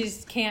meeting. Because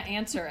she can't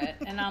answer it.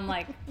 And I'm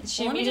like,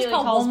 She well, let me just immediately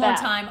call calls one more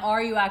back. time.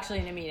 Are you actually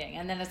in a meeting?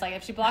 And then it's like,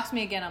 if she blocks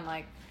me again, I'm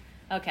like,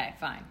 okay,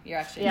 fine. You're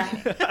actually in a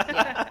meeting.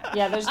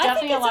 Yeah, there's I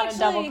think definitely a it's lot of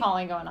double actually-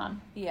 calling going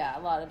on. Yeah,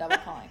 a lot of double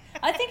calling.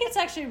 I think it's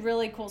actually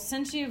really cool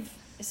since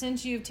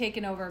you've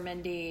taken over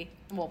Mindy,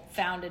 well,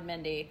 founded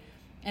Mindy,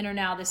 and are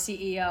now the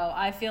CEO.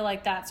 I feel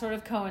like that sort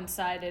of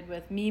coincided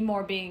with me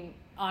more being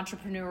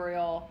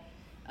entrepreneurial,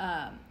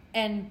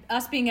 and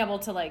us being able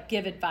to like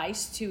give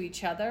advice to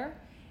each other.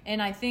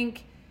 And I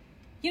think,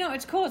 you know,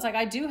 it's cool. It's like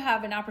I do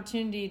have an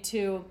opportunity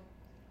to,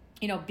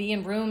 you know, be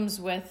in rooms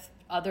with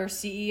other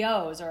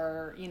CEOs,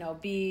 or, you know,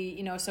 be,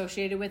 you know,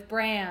 associated with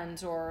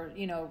brands, or,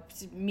 you know,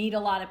 meet a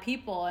lot of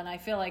people. And I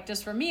feel like,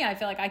 just for me, I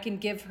feel like I can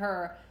give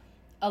her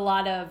a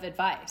lot of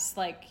advice.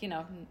 Like, you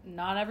know,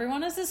 not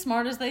everyone is as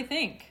smart as they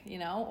think, you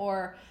know,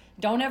 or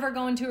don't ever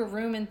go into a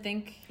room and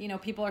think, you know,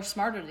 people are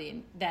smarter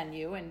than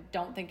you, and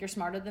don't think you're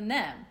smarter than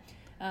them.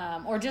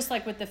 Or just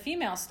like with the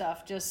female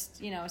stuff,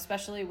 just, you know,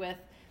 especially with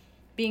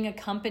being a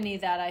company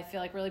that I feel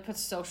like really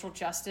puts social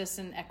justice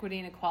and equity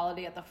and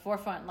equality at the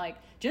forefront, like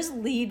just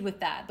lead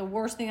with that. The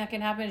worst thing that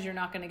can happen is you're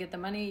not going to get the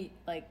money.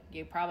 Like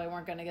you probably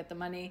weren't going to get the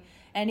money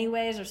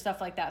anyways, or stuff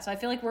like that. So I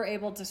feel like we're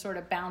able to sort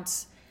of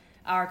bounce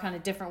our kind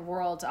of different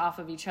worlds off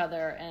of each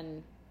other,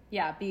 and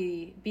yeah,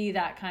 be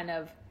that kind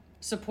of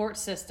support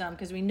system,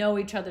 because we know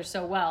each other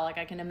so well. Like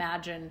I can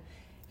imagine,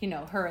 you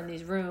know, her in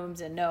these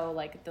rooms and know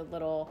like the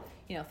little,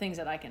 you know, things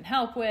that I can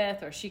help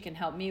with, or she can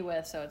help me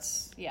with. So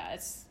it's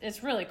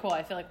really cool.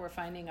 I feel like we're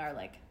finding our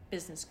like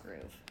business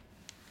groove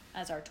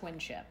as our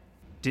twinship.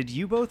 Did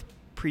you both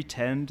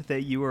pretend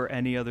that you were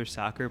any other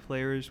soccer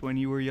players when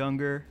you were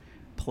younger,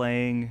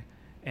 playing?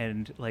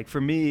 And like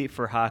for me,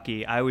 for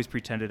hockey, I always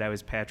pretended I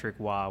was Patrick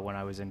Waugh when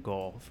I was in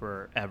goal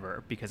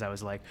forever, because I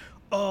was like,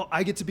 oh,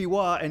 I get to be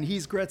Waugh and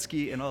he's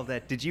Gretzky and all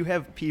that. Did you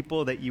have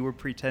people that you were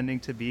pretending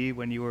to be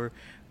when you were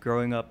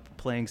growing up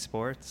playing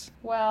sports?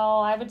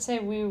 Well, I would say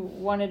we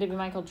wanted to be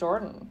Michael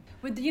Jordan.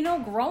 With, you know,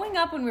 growing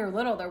up when we were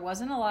little, there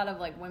wasn't a lot of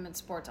like women's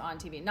sports on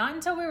TV. Not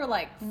until we were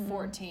like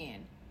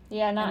 14.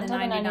 Yeah, not And the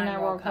until the 99 99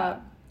 World World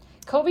Cup.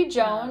 Kobe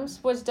Jones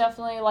was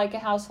definitely like a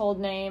household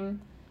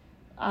name.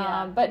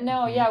 Yeah. But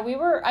no, yeah,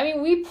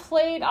 we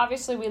played,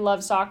 obviously we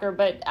love soccer,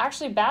 but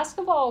actually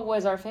basketball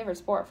was our favorite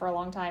sport for a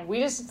long time. We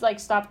just like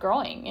stopped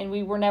growing, and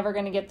we were never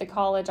going to get the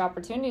college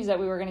opportunities that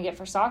we were going to get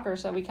for soccer.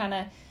 So we kind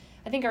of,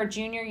 I think our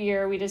junior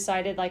year, we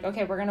decided like,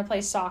 okay, we're going to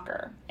play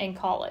soccer in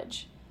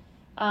college.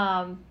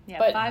 Yeah,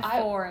 But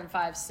 5'4" and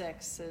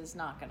 5'6" is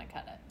not going to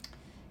cut it.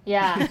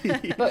 Yeah.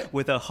 But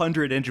With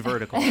 100-inch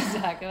vertical.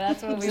 Exactly.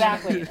 That's what we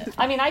exactly. needed.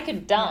 I mean, I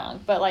could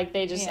dunk, but like I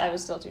Yeah.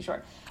 was still too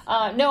short.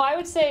 No, I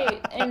would say,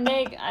 and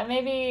Meg,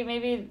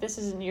 maybe this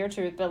isn't your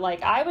truth, but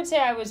like I would say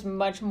I was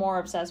much more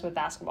obsessed with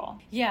basketball.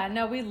 Yeah,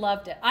 no, we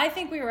loved it. I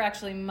think we were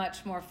actually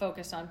much more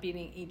focused on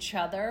beating each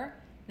other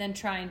than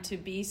trying to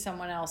be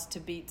someone else to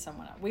beat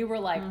someone else. We were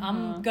like,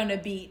 I'm going to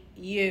beat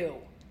you.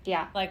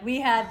 Yeah. Like we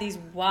had these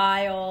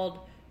wild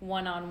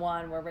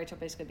one-on-one where Rachel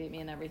basically beat me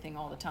in everything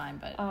all the time,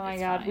 but Oh my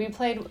it's God,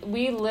 fine.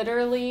 we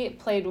literally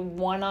played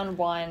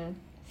one-on-one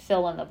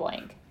fill in the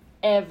blank.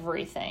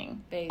 Everything.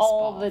 All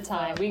Baseball, the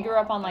time. We grew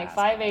up on like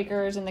football, 5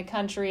 acres in the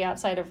country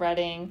outside of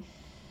Reading.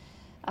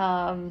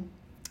 Some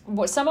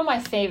of my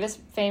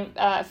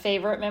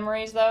favorite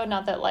memories though,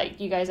 not that like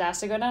you guys asked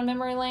to go down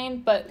memory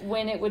lane, but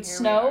when it would Here we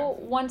snow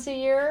once a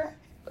year,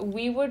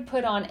 we would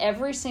put on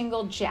every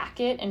single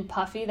jacket and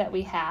puffy that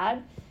we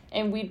had,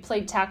 and we'd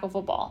play tackle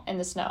football in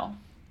the snow.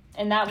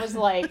 And that was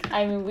like,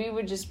 I mean, we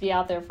would just be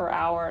out there for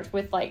hours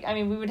with like, I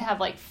mean, we would have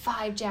like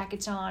 5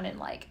 jackets on and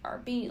like 5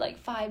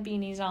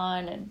 beanies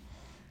on, and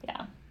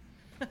yeah.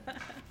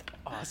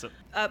 Awesome.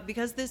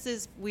 Because this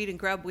is Weed and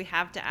Grub, we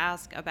have to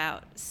ask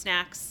about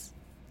snacks,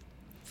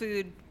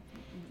 food.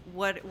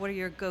 What are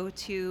your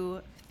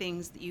go-to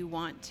things that you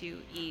want to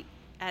eat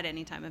at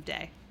any time of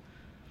day?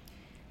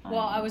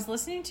 Well, I was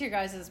listening to your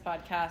guys'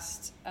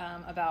 podcast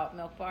about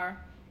Milk Bar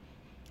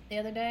the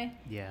other day.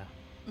 Yeah.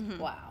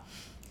 Wow.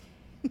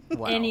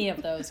 Wow. Any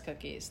of those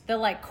cookies. The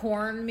like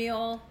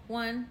cornmeal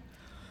one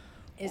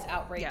is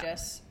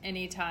outrageous.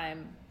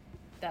 Anytime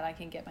that I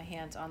can get my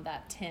hands on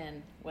that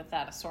tin with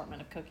that assortment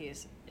of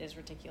cookies is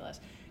ridiculous.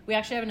 We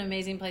actually have an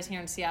amazing place here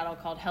in Seattle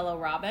called Hello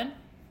Robin,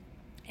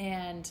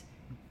 and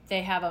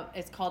they have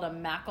it's called a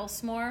Mackle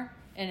S'more,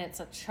 and it's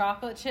a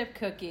chocolate chip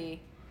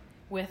cookie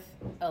with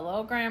a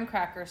little graham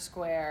cracker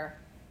square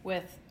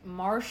with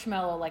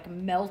marshmallow like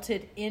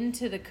melted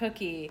into the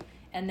cookie,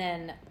 and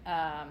then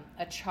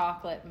a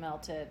chocolate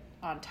melted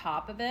on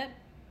top of it.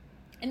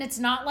 And it's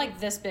not like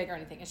this big or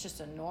anything. It's just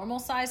a normal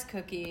size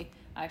cookie.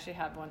 I actually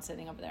have one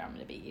sitting over there. I'm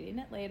going to be eating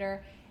it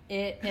later.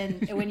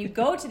 And when you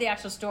go to the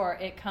actual store,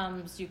 it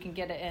comes, you can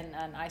get it in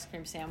an ice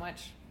cream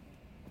sandwich.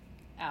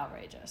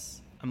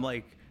 Outrageous. I'm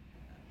like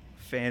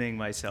fanning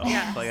myself.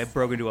 Yeah. Like I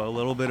broke into a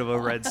little bit of a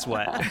red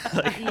sweat.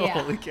 Like, Yeah,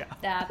 holy cow.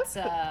 that's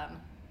a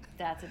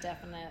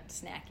definite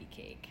snacky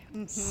cake.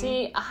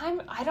 See,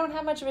 I don't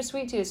have much of a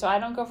sweet tooth, so I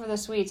don't go for the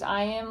sweets.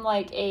 I am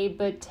like a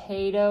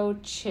potato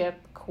chip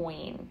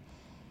queen.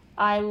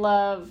 I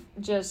love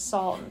just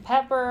salt and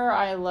pepper.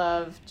 I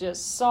love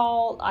just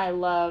salt. I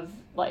love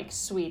like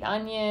sweet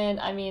onion.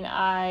 I mean,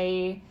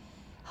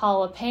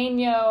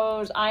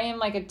 jalapenos. I am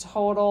like a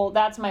total,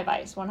 that's my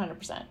vice,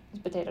 100%, is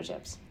potato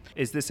chips.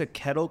 Is this a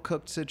kettle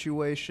cooked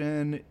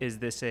situation? Is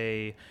this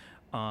a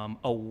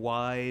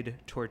wide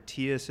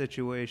tortilla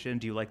situation?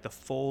 Do you like the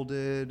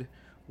folded?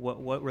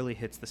 What really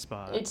hits the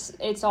spot?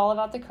 It's all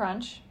about the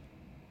crunch.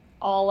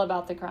 All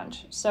about the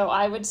crunch. So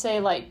I would say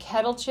like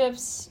kettle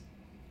chips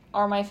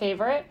are my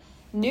favorite.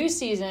 New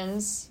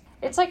Seasons,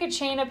 it's like a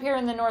chain up here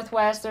in the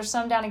Northwest. There's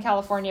some down in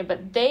California,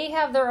 but they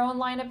have their own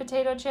line of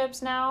potato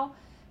chips now.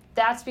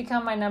 That's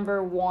become my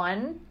number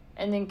one,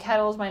 and then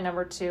Kettle's my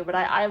number two. But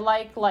I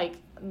like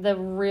the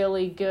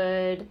really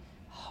good,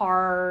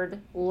 hard,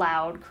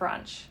 loud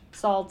crunch.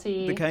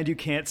 Salty. The kind you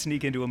can't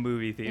sneak into a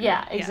movie theater.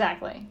 Yeah,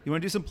 exactly. You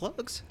want to do some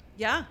plugs?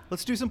 Yeah.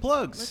 Let's do some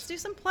plugs. Let's do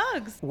some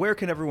plugs. Where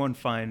can everyone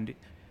find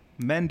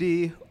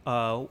Mendy?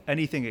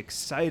 Anything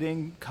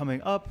exciting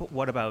coming up?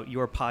 What about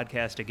your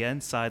podcast again,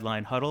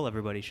 Sideline Huddle?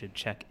 Everybody should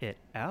check it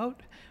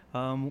out.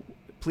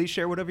 Please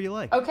share whatever you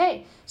like.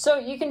 Okay, so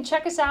you can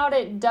check us out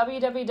at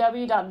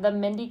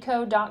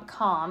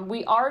www.themendyco.com.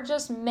 We are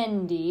just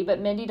Mendy,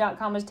 but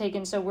Mendy.com is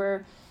taken, so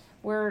we're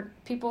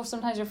people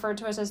sometimes refer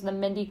to us as the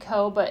Mendy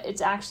Co, but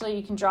it's actually,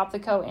 you can drop the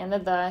co and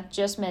the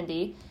just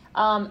Mendy.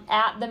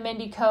 At the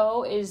Mendy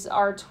Co is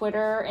our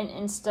Twitter and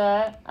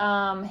Insta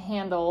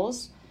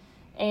handles,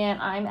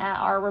 and I'm at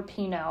R.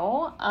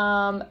 Rapino.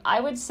 I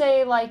would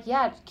say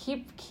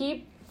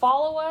keep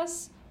follow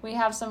us. We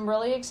have some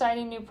really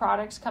exciting new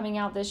products coming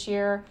out this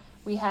year.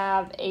 We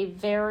have a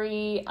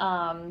very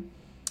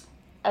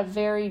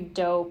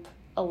dope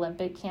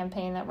Olympic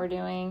campaign that we're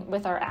doing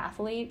with our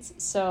athletes.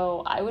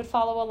 So I would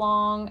follow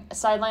along.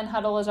 Sideline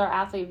Huddle is our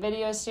athlete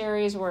video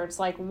series where it's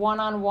like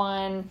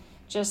one-on-one,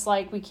 just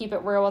like we keep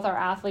it real with our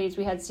athletes.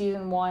 We had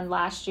season 1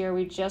 last year.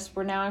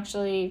 We're now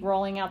actually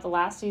rolling out the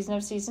last season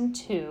of season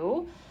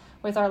 2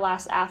 with our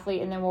last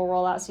athlete, and then we'll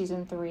roll out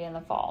season 3 in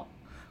the fall.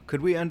 Could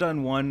we end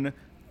on one?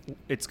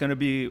 It's going to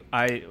be,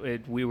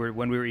 when we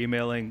were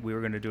emailing, we were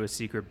going to do a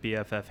secret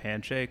BFF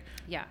handshake.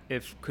 Yeah.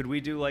 Could we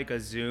do like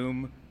a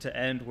Zoom to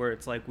end where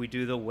it's like we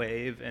do the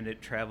wave and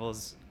it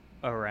travels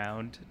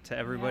around to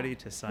everybody Yeah.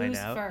 to sign Who's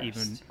out? first?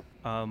 Even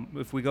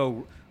if we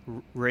go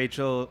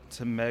Rachel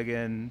to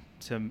Megan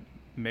to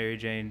Mary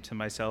Jane to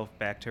myself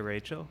back to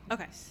Rachel.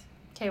 Okay.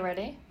 Okay,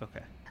 ready? Okay.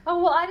 Oh,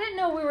 well, I didn't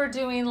know we were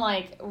doing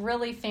like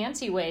really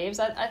fancy waves.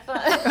 I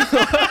thought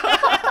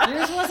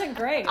Yours wasn't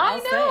great. I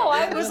know.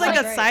 It was like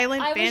a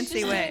silent I was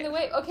fancy just doing wave. the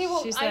wave. Okay,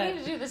 well, She I said-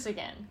 need to do this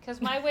again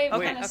because my wave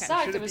Okay, kind of okay.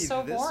 sucked. Should It it was be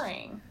so this?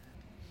 boring.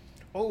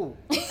 Oh.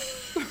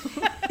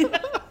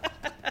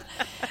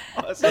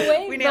 The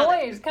wave We nailed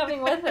it. noise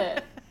coming with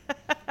it.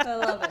 I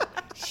love it.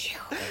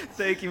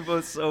 Thank you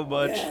both so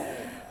much.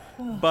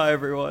 Bye,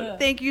 everyone.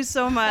 Thank you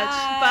so much.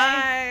 Bye.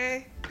 Bye.